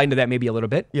 I can buy into that maybe a little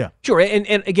bit. Yeah, sure.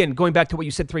 And again, going back to what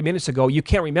you said 3 minutes ago, you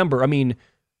can't remember. I mean,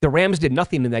 the Rams did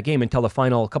nothing in that game until the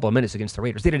final couple of minutes against the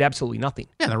Raiders. They did absolutely nothing.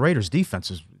 Yeah, the Raiders'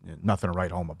 defense is nothing to write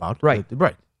home about. Right.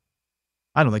 Right.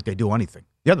 I don't think they do anything.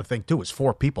 The other thing, too, is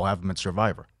 4 people have them in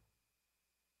Survivor.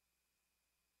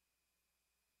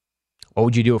 What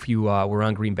would you do if you were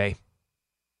on Green Bay?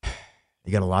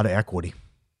 You got a lot of equity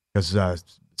because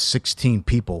 16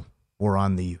 people were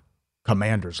on the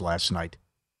Commanders last night.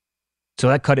 So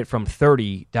that cut it from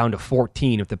 30 down to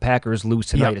 14. If the Packers lose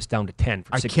tonight, it's down to 10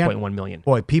 for $6.1 million.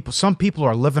 Boy, some people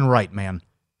are living right, man.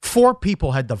 4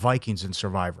 people had the Vikings in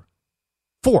Survivor.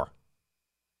 4.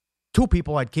 2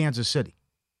 people had Kansas City.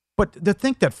 But to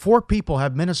think that 4 people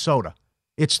have Minnesota,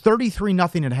 it's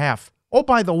 33-0 at half. Oh,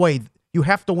 by the way, you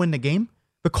have to win the game.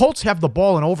 The Colts have the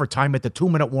ball in overtime at the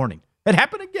 2-minute warning. It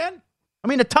happened again. I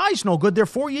mean, the tie's no good there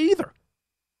for you either.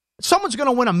 Someone's going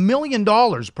to win $1 million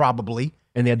probably.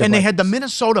 And they had the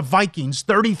Minnesota Vikings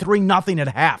 33-0 at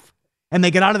half. And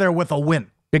they get out of there with a win.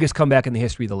 Biggest comeback in the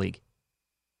history of the league.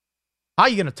 How are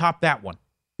you going to top that one?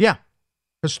 Yeah,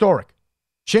 historic.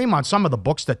 Shame on some of the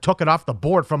books that took it off the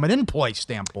board from an in-play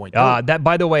standpoint. That,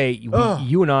 by the way,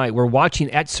 you and I were watching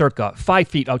at Circa 5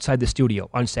 feet outside the studio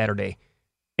on Saturday.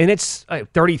 And it's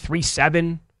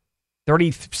 33-7,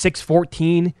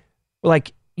 36-14.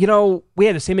 Like, we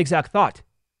had the same exact thought.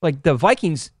 Like, the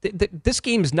Vikings, this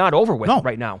game is not over with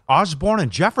right now. Osborne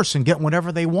and Jefferson get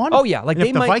whatever they want. Oh, yeah. Like,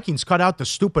 if the Vikings cut out the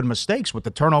stupid mistakes with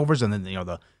the turnovers and then,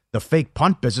 the fake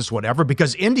punt business, whatever,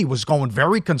 because Indy was going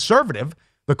very conservative,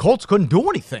 the Colts couldn't do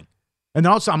anything. And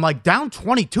then also, I'm like, down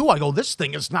 22. I go, this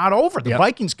thing is not over. The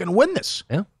Vikings can win this.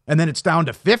 Yeah. And then it's down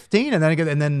to 15. And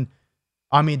then,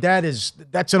 I mean,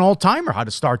 that's an all-timer how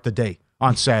to start the day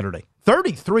on Saturday.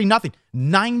 33-0,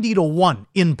 90-1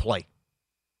 in play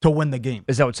to win the game.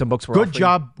 Is that what some books were offering?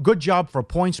 Good job for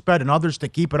PointsBet and others to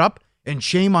keep it up, and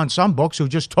shame on some books who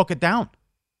just took it down.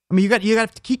 I mean, you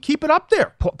got to keep it up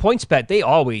there. PointsBet, they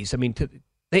always,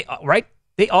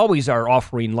 they always are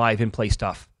offering live in-play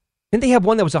stuff. Didn't they have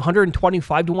one that was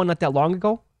 125-1 not that long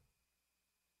ago?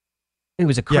 And it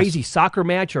was a crazy soccer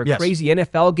match or a crazy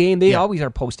NFL game. They always are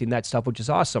posting that stuff, which is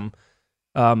awesome.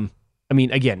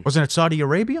 Again, wasn't it Saudi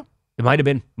Arabia? It might have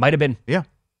been. Yeah.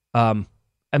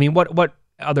 What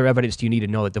other evidence do you need to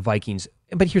know that the Vikings?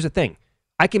 But here's the thing.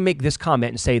 I can make this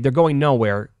comment and say they're going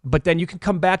nowhere, but then you can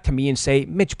come back to me and say,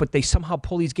 Mitch, but they somehow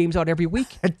pull these games out every week.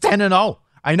 10-0.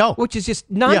 I know. Which is just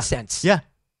nonsense. Yeah.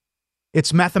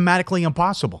 It's mathematically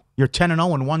impossible. You're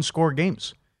 10-0 in one-score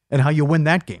games. And how you win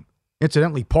that game.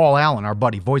 Incidentally, Paul Allen, our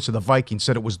buddy, voice of the Vikings,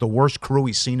 said it was the worst crew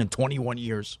he's seen in 21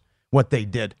 years, what they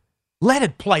did. Let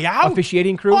it play out.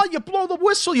 Officiating crew? Oh, you blow the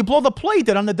whistle. You blow the play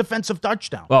that on the defensive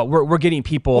touchdown. Well, we're getting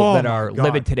people that are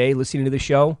livid today listening to the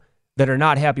show that are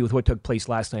not happy with what took place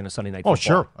last night on Sunday Night Football. Oh,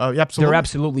 sure. Absolutely. They're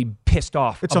absolutely pissed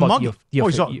off. It's a muggy.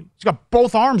 He's got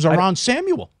both arms around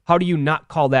Samuel. How do you not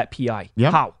call that PI?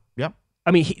 Yep. How? Yep.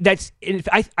 I mean,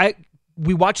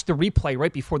 we watched the replay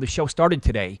right before the show started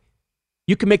today.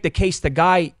 You can make the case the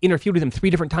guy interfered with him 3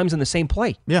 different times in the same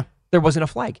play. Yeah. There wasn't a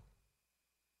flag.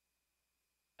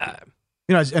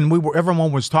 And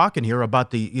everyone was talking here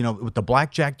about with the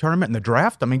blackjack tournament and the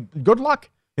draft. I mean, good luck.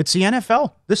 It's the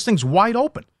NFL. This thing's wide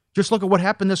open. Just look at what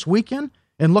happened this weekend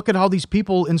and look at how these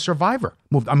people in Survivor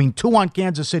moved. I mean, 2 on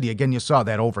Kansas City. Again, you saw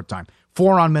that overtime.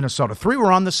 4 on Minnesota. 3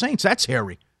 were on the Saints. That's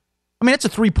hairy. I mean, it's a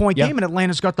 3-point game and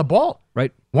Atlanta's got the ball.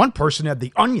 Right. One person had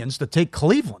the onions to take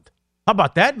Cleveland. How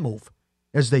about that move?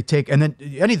 As they take, and then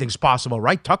anything's possible,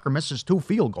 right? Tucker misses 2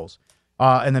 field goals.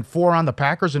 And then 4 on the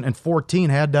Packers and 14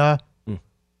 had,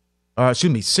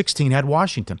 16 had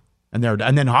Washington. And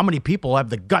then how many people have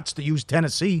the guts to use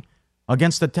Tennessee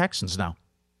against the Texans now?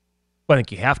 Well, I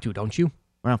think you have to, don't you?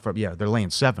 Well, they're laying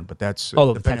 7, but that's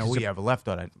the depending on what we have left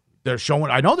on it. They're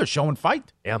showing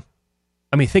fight. Yeah.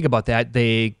 I mean, think about that.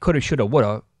 They coulda, shoulda,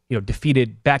 woulda,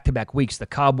 defeated back-to-back weeks the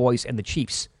Cowboys and the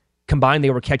Chiefs. Combined, they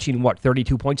were catching,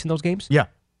 32 points in those games? Yeah.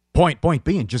 Point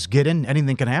being, just get in.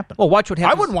 Anything can happen. Well, watch what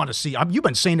happens. I wouldn't want to see. You've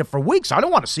been saying it for weeks. I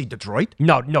don't want to see Detroit.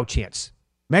 No chance.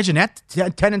 Imagine that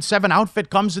 10-7 outfit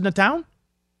comes into town.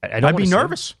 I'd be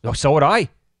nervous. No, so would I.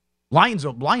 Lions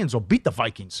will beat the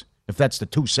Vikings if that's the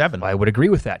 2-7. I would agree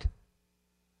with that.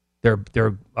 They're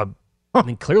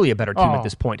clearly a better team at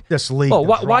this point. This league,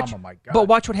 watch, my God. But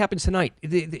watch what happens tonight.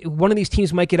 One of these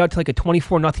teams might get out to like a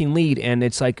 24-0 lead, and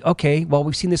it's like, okay, well,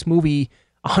 we've seen this movie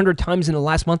 100 times in the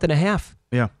last month and a half.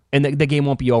 Yeah. And the game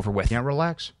won't be over with. Can't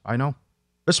relax. I know.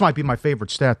 This might be my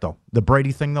favorite stat, though. The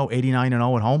Brady thing, though,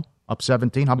 89-0 at home, up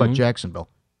 17. How about Jacksonville?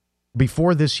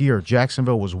 Before this year,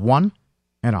 Jacksonville was 1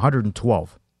 and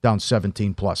 112, down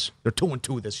 17+. They're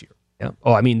 2-2 this year. Yeah.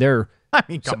 Oh, I mean,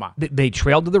 come on. They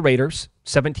trailed to the Raiders,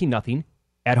 17-0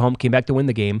 at home, came back to win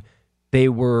the game. They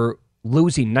were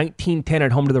losing 19-10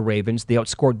 at home to the Ravens. They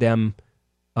outscored them.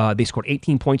 They scored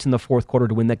 18 points in the fourth quarter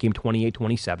to win that game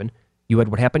 28-27. You had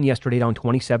what happened yesterday down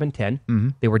 27-10. Mm-hmm.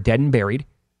 They were dead and buried,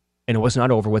 and it was not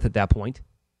over with at that point.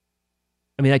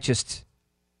 I mean, it's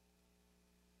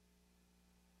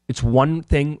one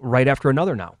thing right after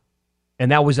another now. And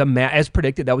that was as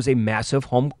predicted, that was a massive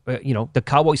home, the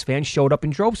Cowboys fans showed up in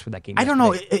droves for that game. I don't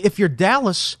know. If you're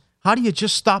Dallas, how do you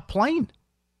just stop playing?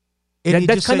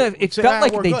 It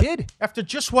felt like they did. After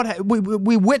just what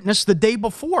we witnessed the day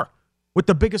before with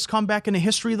the biggest comeback in the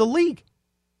history of the league.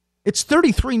 It's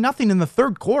 33-0 in the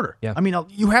third quarter. Yeah. I mean,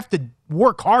 you have to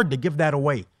work hard to give that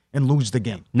away and lose the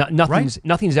game.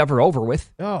 Nothing's ever over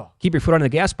with. Oh. Keep your foot on the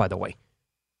gas, by the way.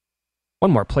 One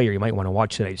more player you might want to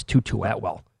watch today is Tutu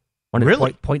Atwell.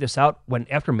 Really? Point this out.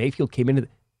 After Mayfield came into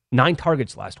 9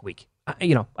 targets last week.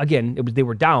 Again, they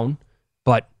were down,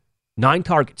 but 9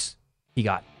 targets he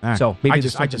got. Right. So maybe I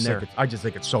just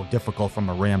think it's so difficult from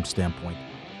a Rams standpoint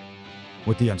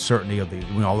with the uncertainty of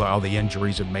all the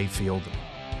injuries at Mayfield.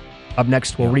 Up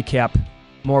next, we'll recap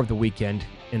more of the weekend.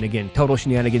 And again, total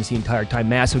shenanigans the entire time.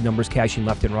 Massive numbers cashing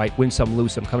left and right. Win some,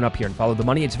 lose some. Coming up here and Follow the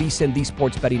Money. It's VSiN, the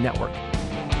Sports Betting Network.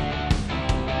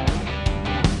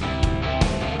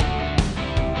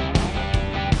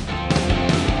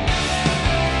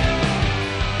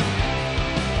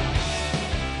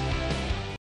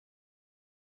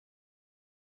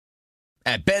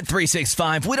 At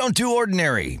Bet365, we don't do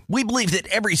ordinary. We believe that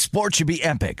every sport should be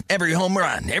epic. Every home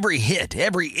run, every hit,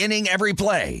 every inning, every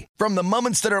play. From the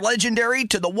moments that are legendary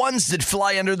to the ones that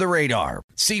fly under the radar.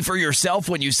 See for yourself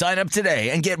when you sign up today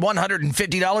and get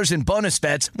 $150 in bonus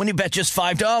bets when you bet just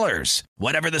 $5.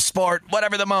 Whatever the sport,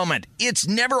 whatever the moment, it's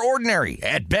never ordinary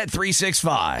at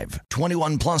Bet365.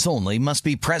 21 plus only. Must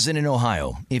be present in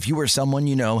Ohio. If you or someone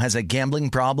you know has a gambling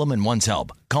problem and wants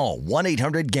help, call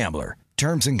 1-800-GAMBLER.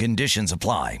 Terms and conditions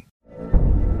apply.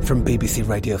 From BBC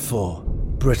Radio 4,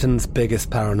 Britain's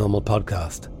biggest paranormal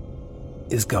podcast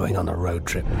is going on a road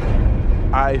trip.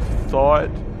 I thought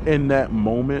in that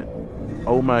moment,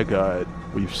 oh my God,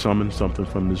 we've summoned something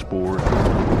from this board.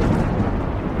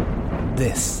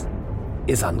 This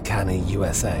is Uncanny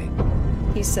USA.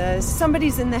 He says,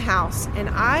 somebody's in the house, and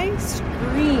I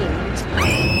screamed.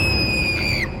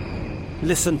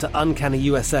 Listen to Uncanny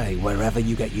USA wherever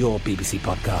you get your BBC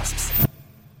podcasts,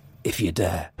 if you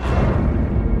dare.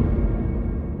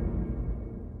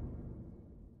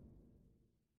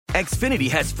 Xfinity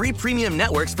has free premium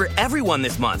networks for everyone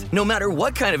this month, no matter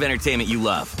what kind of entertainment you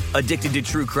love. Addicted to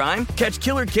true crime? Catch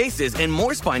killer cases and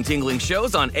more spine-tingling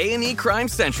shows on A&E Crime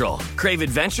Central. Crave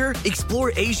adventure?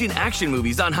 Explore Asian action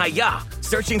movies on Hi-YAH.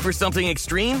 Searching for something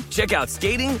extreme? Check out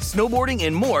skating, snowboarding,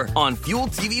 and more on Fuel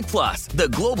TV Plus, the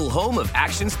global home of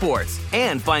action sports.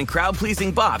 And find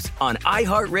crowd-pleasing bops on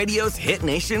iHeartRadio's Hit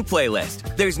Nation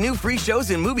playlist. There's new free shows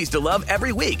and movies to love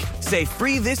every week. Say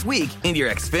free this week in your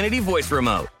Xfinity voice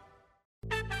remote.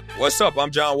 What's up?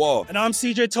 I'm John Wall. And I'm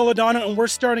CJ Toledano, and we're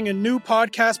starting a new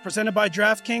podcast presented by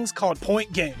DraftKings called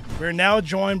Point Game. We're now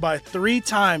joined by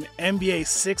three-time NBA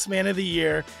Sixth Man of the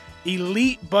Year,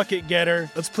 elite bucket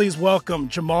getter. Let's please welcome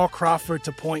Jamal Crawford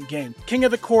to Point Game. King of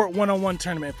the Court one-on-one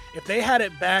tournament. If they had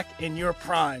it back in your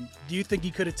prime, do you think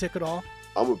you could have took it all?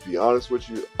 I'm going to be honest with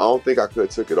you. I don't think I could have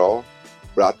took it all,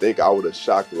 but I think I would have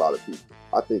shocked a lot of people.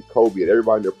 I think Kobe and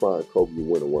everybody in their prime, Kobe would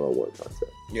win a one-on-one contest.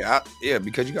 Yeah,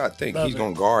 because you got to think, he's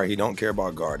going to guard. He don't care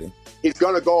about guarding. He's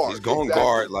going to guard. He's going to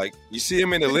guard. Like, you see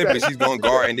him in the Olympics, he's going to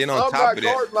guard. And then on top of that. I'm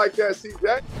not guarding like that,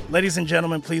 CJ. Ladies and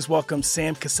gentlemen, please welcome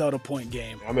Sam Cassell to Point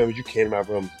Game. I remember you came out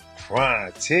from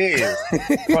crying tears.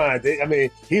 I mean,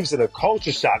 he was in a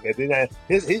culture shock. And then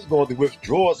he's going through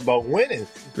withdrawals about winning.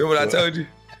 Remember what I told you?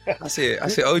 I said,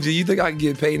 OG, you think I can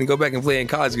get paid and go back and play in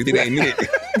college? You think they ain't it?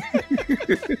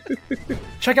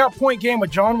 Check out Point Game with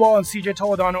John Wall and CJ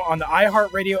Toledano on the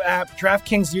iHeartRadio app,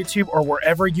 DraftKings YouTube, or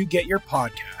wherever you get your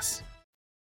podcasts.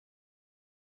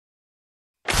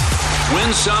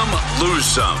 Win Some, Lose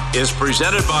Some is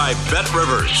presented by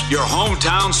BetRivers, your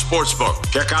hometown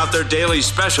sportsbook. Check out their daily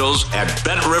specials at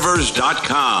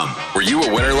BetRivers.com. Were you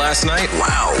a winner last night?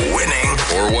 Wow, winning.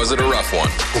 Or was it a rough one?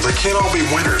 Well, they can't all be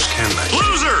winners, can they?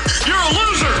 Loser! You're a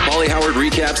loser! Paulie Howard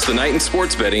recaps the night in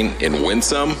sports betting in Win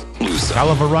Some, Lose Some. Hell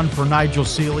of a run for Nigel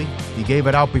Seeley. He gave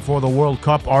it out before the World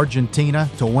Cup, Argentina,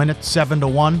 to win it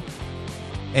 7-1.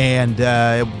 And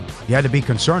you had to be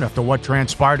concerned after what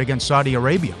transpired against Saudi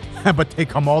Arabia. But they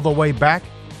come all the way back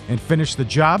and finish the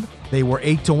job. They were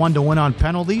 8-1 to win on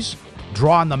penalties.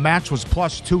 Draw on the match was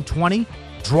plus 220.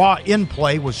 Draw in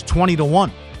play was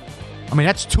 20-1. I mean,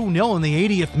 that's 2-0 in the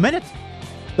 80th minute.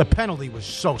 The penalty was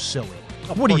so silly.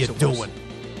 What are you doing?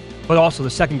 But also the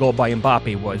second goal by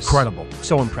Mbappe was incredible.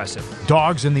 So impressive.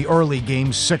 Dogs in the early game,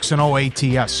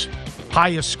 6-0 ATS.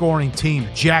 Highest scoring team,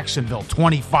 Jacksonville,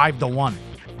 25-1.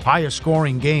 Highest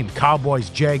scoring game,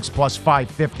 Cowboys, Jags, plus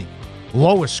 550.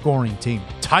 Lowest scoring team,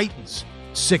 Titans,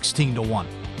 16-1.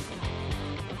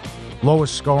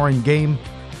 Lowest scoring game,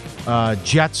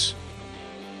 Jets,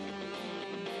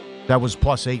 that was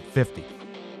plus 850.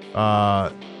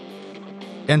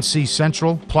 NC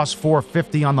Central, plus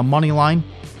 450 on the money line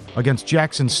against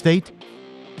Jackson State.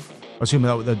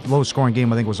 Assuming the lowest scoring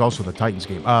game, I think, was also the Titans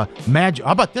game. How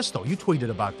about this, though? You tweeted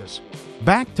about this.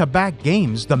 Back-to-back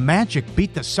games, the Magic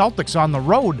beat the Celtics on the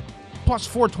road, plus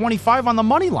 425 on the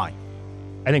money line.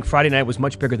 I think Friday night was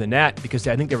much bigger than that because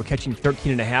I think they were catching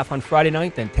 13.5 on Friday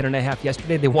night, then 10.5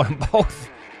 yesterday. They won them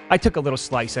both. I took a little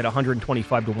slice at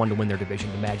 125-1 to win their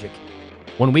division, the Magic.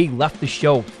 When we left the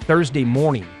show Thursday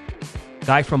morning, a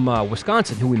guy from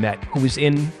Wisconsin who we met, who was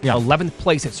in 11th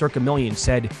place at Circa Million,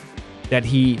 said that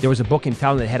there was a book in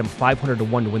town that had him 500-1 to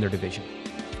win their division.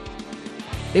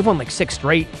 They've won like 6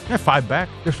 straight. They're 5 back.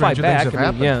 They're 5 back. Things have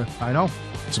happened. Yeah. I know.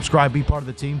 Subscribe, be part of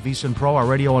the team. VSiN Pro, our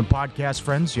radio and podcast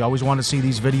friends. You always want to see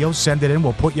these videos. Send it in.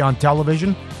 We'll put you on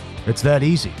television. It's that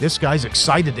easy. This guy's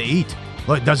excited to eat.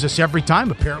 Look, does this every time,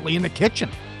 apparently in the kitchen.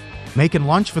 Making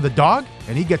lunch for the dog,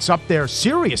 and he gets up there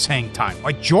serious hang time,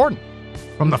 like Jordan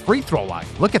from the free throw line.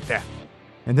 Look at that.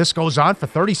 And this goes on for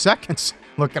 30 seconds.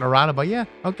 Looking around, but yeah,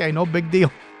 okay, no big deal.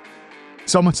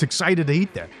 Someone's excited to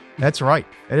eat there. That's right.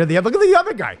 And look at the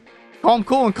other guy. Calm,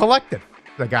 cool, and collected.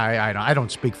 The guy, I don't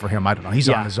speak for him. I don't know. He's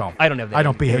on his own. I don't have that. I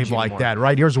don't behave like that,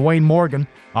 right? Here's Wayne Morgan.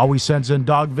 Always sends in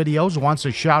dog videos. Wants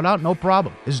a shout out. No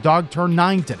problem. His dog turned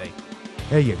 9 today.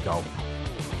 There you go.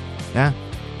 Yeah,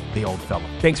 the old fella.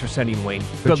 Thanks for sending Wayne.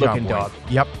 Good looking job,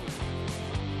 dog. Yep.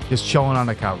 Just chilling on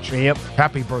the couch. Yep.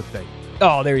 Happy birthday.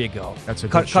 Oh, there you go. That's a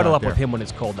good shot Cuddle up there. with him when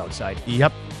it's cold outside.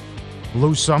 Yep.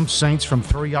 Lose some. Saints from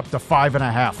 3 up to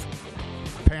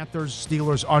 5.5. Panthers,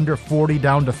 Steelers under 40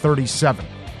 down to 37.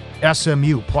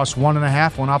 SMU plus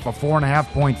 1.5 went off a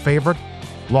 4.5-point favorite.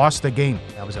 Lost the game.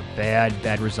 That was a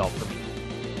bad result for me.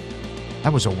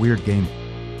 That was a weird game.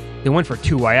 They went for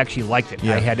 2. I actually liked it.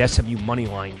 Yeah. I had SMU money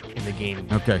line in the game.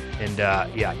 Okay. And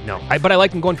but I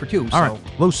like them going for 2. All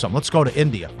right, lose some. Let's go to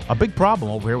India. A big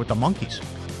problem over here with the monkeys.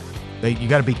 You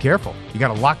got to be careful. You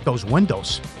got to lock those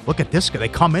windows. Look at this guy. They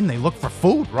come in, they look for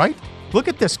food, right? Look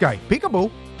at this guy.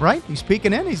 Peekaboo, right? He's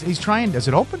peeking in. He's trying. Does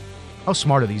it open? How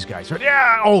smart are these guys?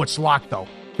 Yeah. Oh, it's locked, though.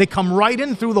 They come right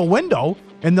in through the window,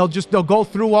 and they'll go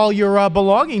through all your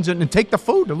belongings and take the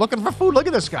food. They're looking for food. Look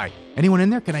at this guy. Anyone in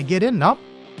there? Can I get in? No.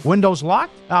 Window's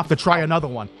locked? I'll have to try another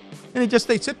one. And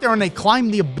they sit there and they climb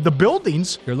the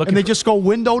buildings, and they just go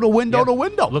window to window to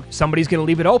window. Look, somebody's going to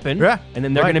leave it open, and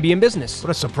then they're going to be in business. What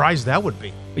a surprise that would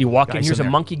be. You walk in, here's a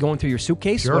monkey going through your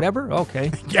suitcase, whatever? Okay.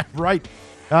 Yeah, right.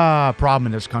 Problem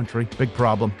in this country. Big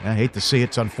problem. I hate to see it.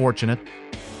 It's unfortunate.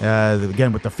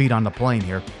 Again, with the feet on the plane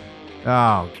here.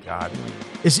 Oh, God.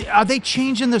 Are they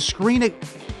changing the screen?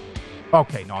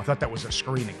 Okay, no, I thought that was a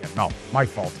screen again. No, my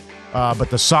fault. But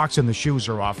the socks and the shoes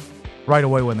are off right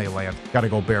away when they land. Got to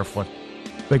go barefoot.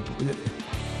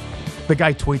 The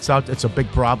guy tweets out, it's a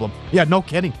big problem. Yeah, no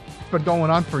kidding. It's been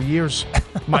going on for years.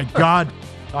 My God.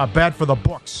 Bad for the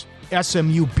books.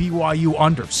 SMU BYU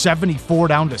under 74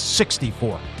 down to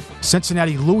 64.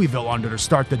 Cincinnati Louisville under to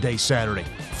start the day Saturday.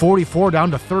 44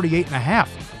 down to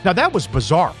 38.5. Now that was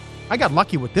bizarre. I got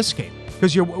lucky with this game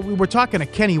because we were talking to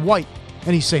Kenny White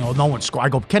and he's saying, "Oh, no one's scoring." I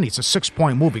go, "Kenny, it's a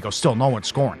 6-point move." He goes, "Still, no one's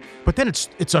scoring." But then it's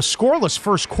a scoreless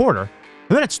first quarter,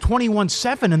 and then it's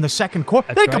 21-7 in the second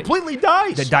quarter. Then it completely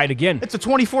dies. It died again. It's a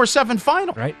 24-7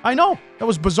 final. Right. I know. That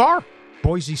was bizarre.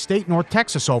 Boise State, North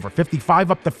Texas over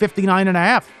 55 up to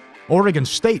 59.5. Oregon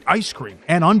State ice cream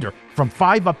and under from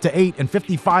 5 up to 8 and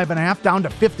 55.5 down to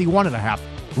 51.5.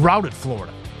 Routed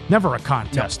Florida. Never a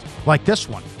contest like this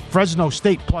one. Fresno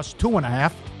State plus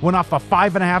 2.5 went off a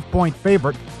 5.5-point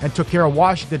favorite and took care of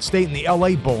Washington State in the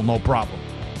LA Bowl, no problem.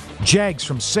 Jags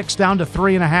from 6 down to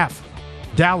 3.5.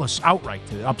 Dallas outright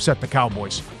to upset the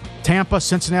Cowboys. Tampa,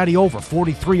 Cincinnati over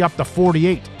 43 up to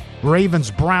 48.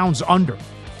 Ravens, Browns under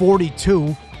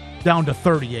 42 down to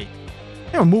 38.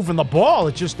 They were moving the ball.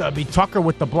 It's just Tucker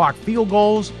with the blocked field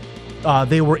goals.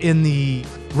 They were in the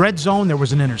red zone. There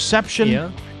was an interception.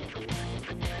 Yeah.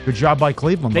 Good job by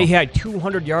Cleveland. They had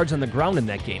 200 yards on the ground in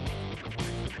that game.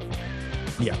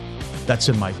 Yeah, that's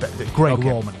in my bet. Greg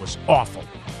Roman was awful.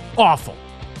 Awful.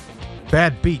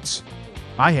 Bad beats.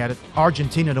 I had it.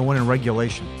 Argentina to win in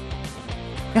regulation.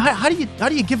 How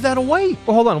do you give that away?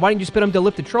 Well, hold on. Why didn't you spin him to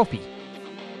lift the trophy?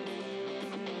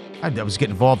 I was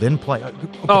getting involved in play.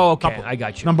 Okay. I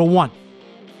got you. Number one,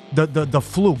 the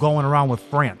flu going around with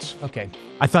France. Okay.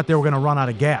 I thought they were going to run out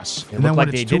of gas. And then when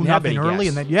it's 2-0 early,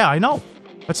 and then I know.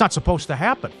 That's not supposed to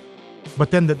happen.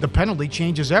 But then the penalty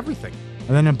changes everything.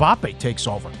 And then Mbappe takes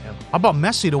over. Yeah. How about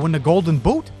Messi to win the Golden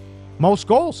Boot? Most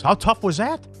goals. How tough was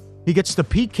that? He gets the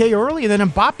PK early, and then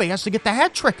Mbappe has to get the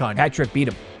hat trick on him. Hat trick beat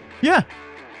him. Yeah.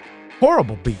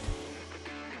 Horrible beat.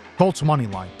 Colts money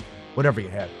line. Whatever you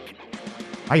had.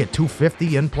 I had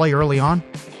 250 in play early on.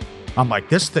 I'm like,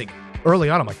 this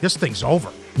thing's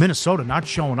over. Minnesota not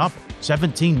showing up.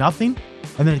 17-0.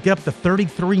 And then it get up to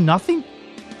 33-0.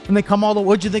 And they come all the way.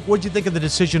 What'd you think of the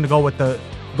decision to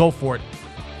go for it?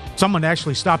 Someone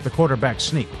actually stopped the quarterback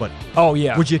sneak, but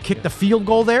would you kick the field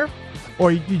goal there?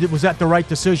 Or was that the right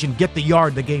decision? Get the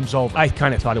yard, the game's over. I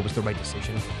kind of thought it was the right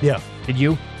decision. Yeah. Did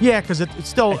you? Yeah, because it's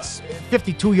still a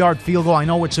 52-yard field goal. I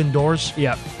know it's indoors.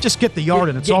 Yeah. Just get the yard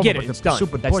and it's over. It's done.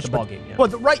 Stupid That's push. the ball game.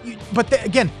 Yeah. But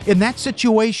again, in that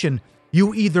situation,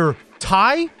 you either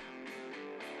tie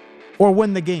or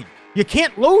win the game. You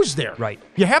can't lose there. Right.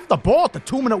 You have the ball at the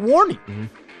 2-minute warning. Mm-hmm.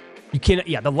 You can't.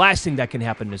 Yeah, the last thing that can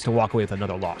happen is to walk away with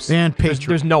another loss. And Patriots.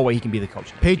 There's no way he can be the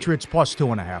coach. Patriots plus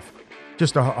 2.5.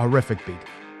 Just a horrific beat.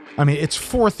 I mean, it's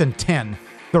 4th and 10.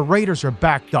 The Raiders are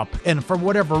backed up, and for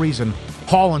whatever reason,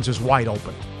 Hollins is wide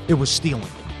open. It was stealing.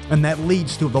 And that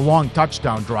leads to the long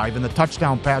touchdown drive and the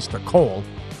touchdown pass to Cole.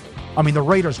 I mean, the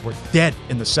Raiders were dead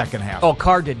in the second half. Oh,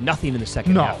 Carr did nothing in the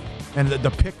second half. No. And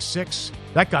the pick six,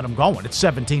 that got him going. It's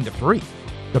 17-3.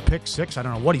 The pick six, I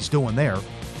don't know what he's doing there.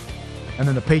 And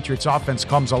then the Patriots offense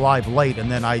comes alive late,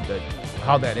 and then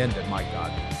how that ended, my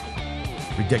God.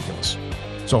 Ridiculous.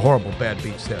 So horrible bad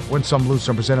beats there. Win Some, Lose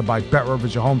Some, presented by Bet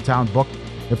Rivers, your hometown book.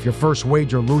 If your first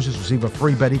wager loses, receive a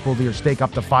free bet equal to your stake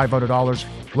up to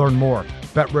 $500. Learn more.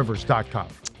 BetRivers.com.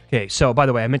 Okay, so by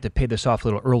the way, I meant to pay this off a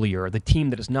little earlier. The team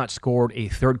that has not scored a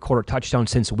third-quarter touchdown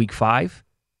since Week 5,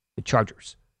 the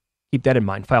Chargers. Keep that in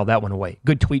mind. File that one away.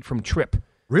 Good tweet from Tripp.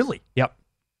 Really? Yep.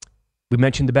 We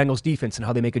mentioned the Bengals defense and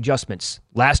how they make adjustments.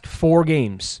 Last 4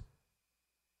 games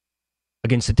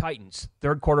against the Titans,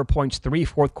 third-quarter points 3,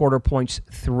 fourth-quarter points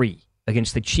 3.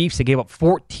 Against the Chiefs, they gave up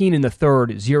 14 in the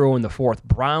third, 0 in the fourth.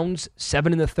 Browns,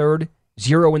 7 in the third,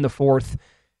 0 in the fourth.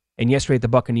 And yesterday at the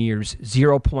Buccaneers,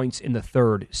 0 points in the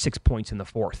third, 6 points in the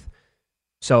fourth.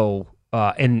 So,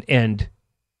 and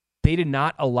They did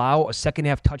not allow a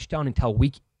second-half touchdown until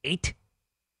week 8.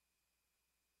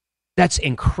 That's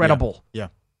incredible. Yeah.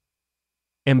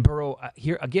 And Burrow,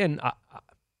 here again, I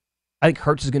think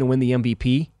Hurts is going to win the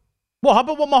MVP. Well, how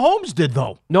about what Mahomes did,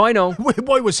 though? No, I know.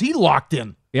 Boy, was he locked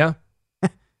in. Yeah.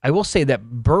 I will say that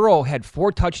Burrow had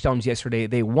 4 touchdowns yesterday.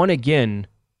 They won again.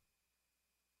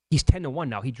 He's 10-1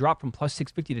 now. He dropped from plus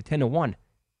 650 to 10-1.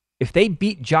 If they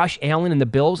beat Josh Allen and the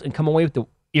Bills and come away with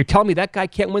you're telling me that guy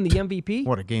can't win the MVP?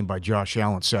 What a game by Josh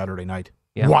Allen Saturday night.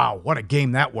 Yeah. Wow, what a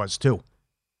game that was, too.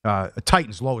 The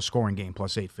Titans' lowest scoring game,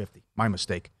 plus 850. My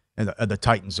mistake. And the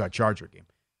Titans' Charger game.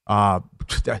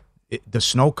 The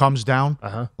snow comes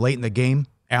down late in the game.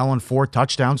 Allen, 4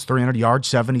 touchdowns, 300 yards,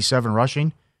 77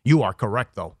 rushing. You are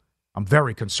correct, though. I'm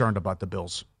very concerned about the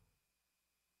Bills.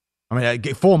 I mean, I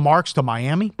gave full marks to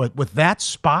Miami, but with that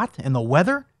spot and the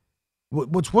weather,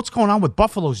 what's going on with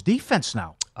Buffalo's defense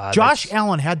now? Josh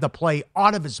Allen had to play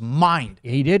out of his mind.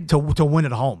 He did to win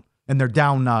at home, and they're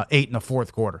down 8 in the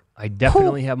fourth quarter. I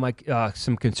definitely have my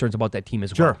some concerns about that team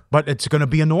as well. Sure, but it's going to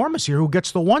be enormous here. Who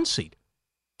gets the 1 seed?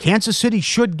 Kansas City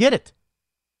should get it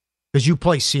because you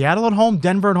play Seattle at home,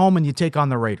 Denver at home, and you take on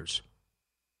the Raiders.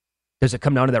 Does it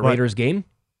come down to that Raiders game?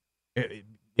 It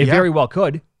very well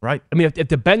could. Right. I mean, if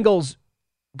the Bengals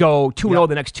go 2-0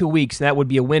 the next 2 weeks, that would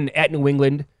be a win at New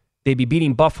England. They'd be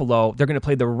beating Buffalo. They're going to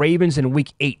play the Ravens in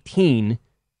week 18,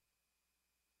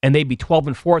 and they'd be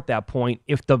 12-4 at that point.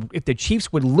 If the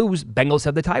Chiefs would lose, Bengals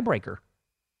have the tiebreaker.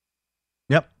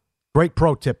 Yep. Great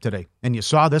pro tip today. And you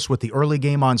saw this with the early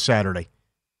game on Saturday.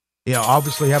 You know,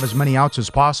 obviously have as many outs as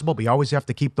possible, but you always have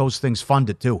to keep those things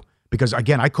funded too. Because,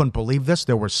 again, I couldn't believe this.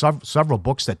 There were several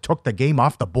books that took the game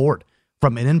off the board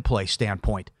from an in-play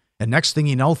standpoint. And next thing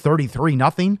you know,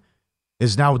 33-0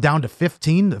 is now down to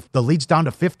 15. The lead's down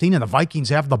to 15, and the Vikings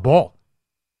have the ball.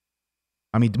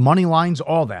 I mean, money lines,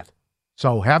 all that.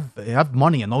 So have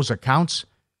money in those accounts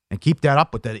and keep that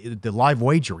up with the live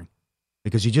wagering.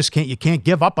 Because you just can't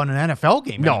give up on an NFL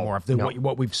game anymore after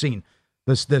what we've seen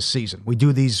this season. We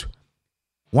do these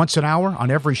once an hour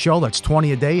on every show. That's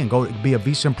 20 a day. And go be a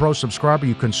VSiN Pro subscriber.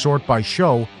 You can sort by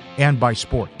show and by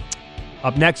sport.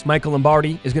 Up next, Michael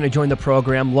Lombardi is going to join the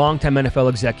program. Longtime NFL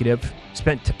executive.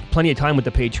 Spent plenty of time with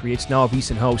the Patriots. Now a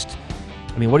VSiN host.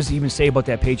 I mean, what does he even say about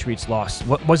that Patriots loss?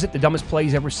 What was it the dumbest play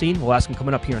he's ever seen? We'll ask him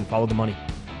coming up here and Follow the Money.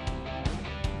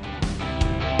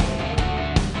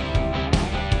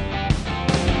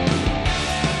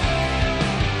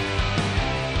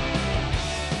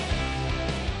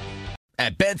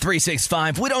 At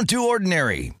Bet365, we don't do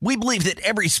ordinary. We believe that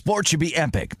every sport should be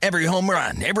epic. Every home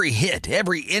run, every hit,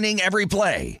 every inning, every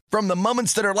play. From the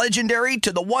moments that are legendary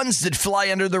to the ones that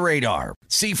fly under the radar.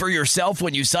 See for yourself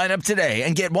when you sign up today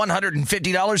and get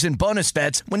 $150 in bonus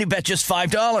bets when you bet just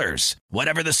 $5.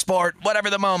 Whatever the sport, whatever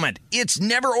the moment, it's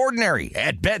never ordinary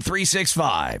at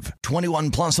Bet365. 21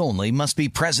 plus only. Must be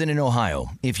present in Ohio.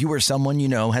 If you or someone you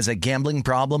know has a gambling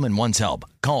problem and wants help,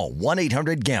 call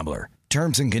 1-800-GAMBLER.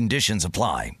 Terms and conditions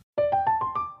apply.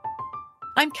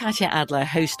 I'm Katya Adler,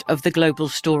 host of The Global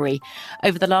Story.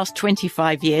 Over the last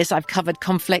 25 years, I've covered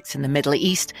conflicts in the Middle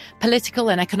East, political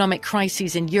and economic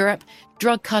crises in Europe,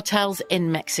 drug cartels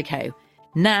in Mexico.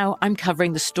 Now I'm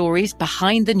covering the stories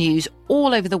behind the news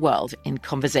all over the world in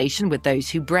conversation with those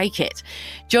who break it.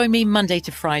 Join me Monday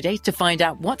to Friday to find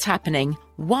out what's happening,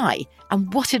 why,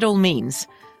 and what it all means.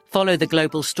 Follow The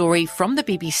Global Story from the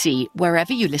BBC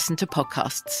wherever you listen to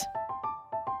podcasts.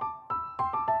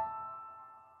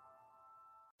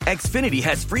 Xfinity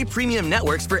has free premium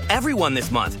networks for everyone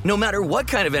this month, no matter what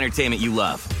kind of entertainment you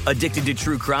love. Addicted to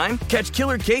true crime? Catch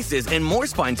killer cases and more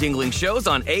spine-tingling shows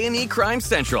on A&E Crime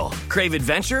Central. Crave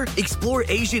adventure? Explore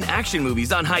Asian action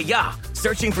movies on Hi-Ya.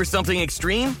 Searching for something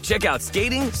extreme? Check out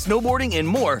skating, snowboarding, and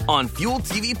more on Fuel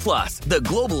TV Plus, the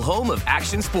global home of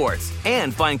action sports.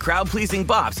 And find crowd-pleasing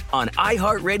bops on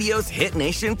iHeartRadio's Hit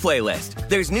Nation playlist.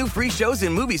 There's new free shows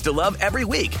and movies to love every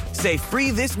week. Say free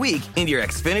this week in your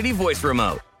Xfinity voice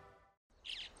remote.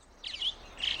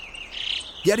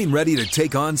 Getting ready to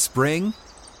take on spring?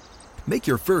 Make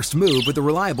your first move with the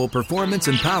reliable performance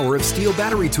and power of Steel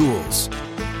battery tools.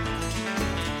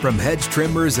 From hedge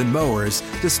trimmers and mowers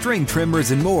to string trimmers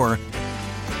and more,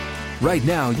 right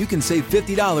now you can save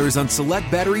 $50 on select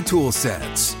battery tool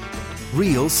sets.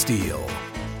 Real Steel.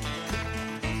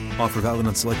 Offer valid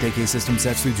on select AK system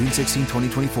sets through June 16,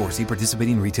 2024. See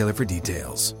participating retailer for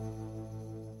details.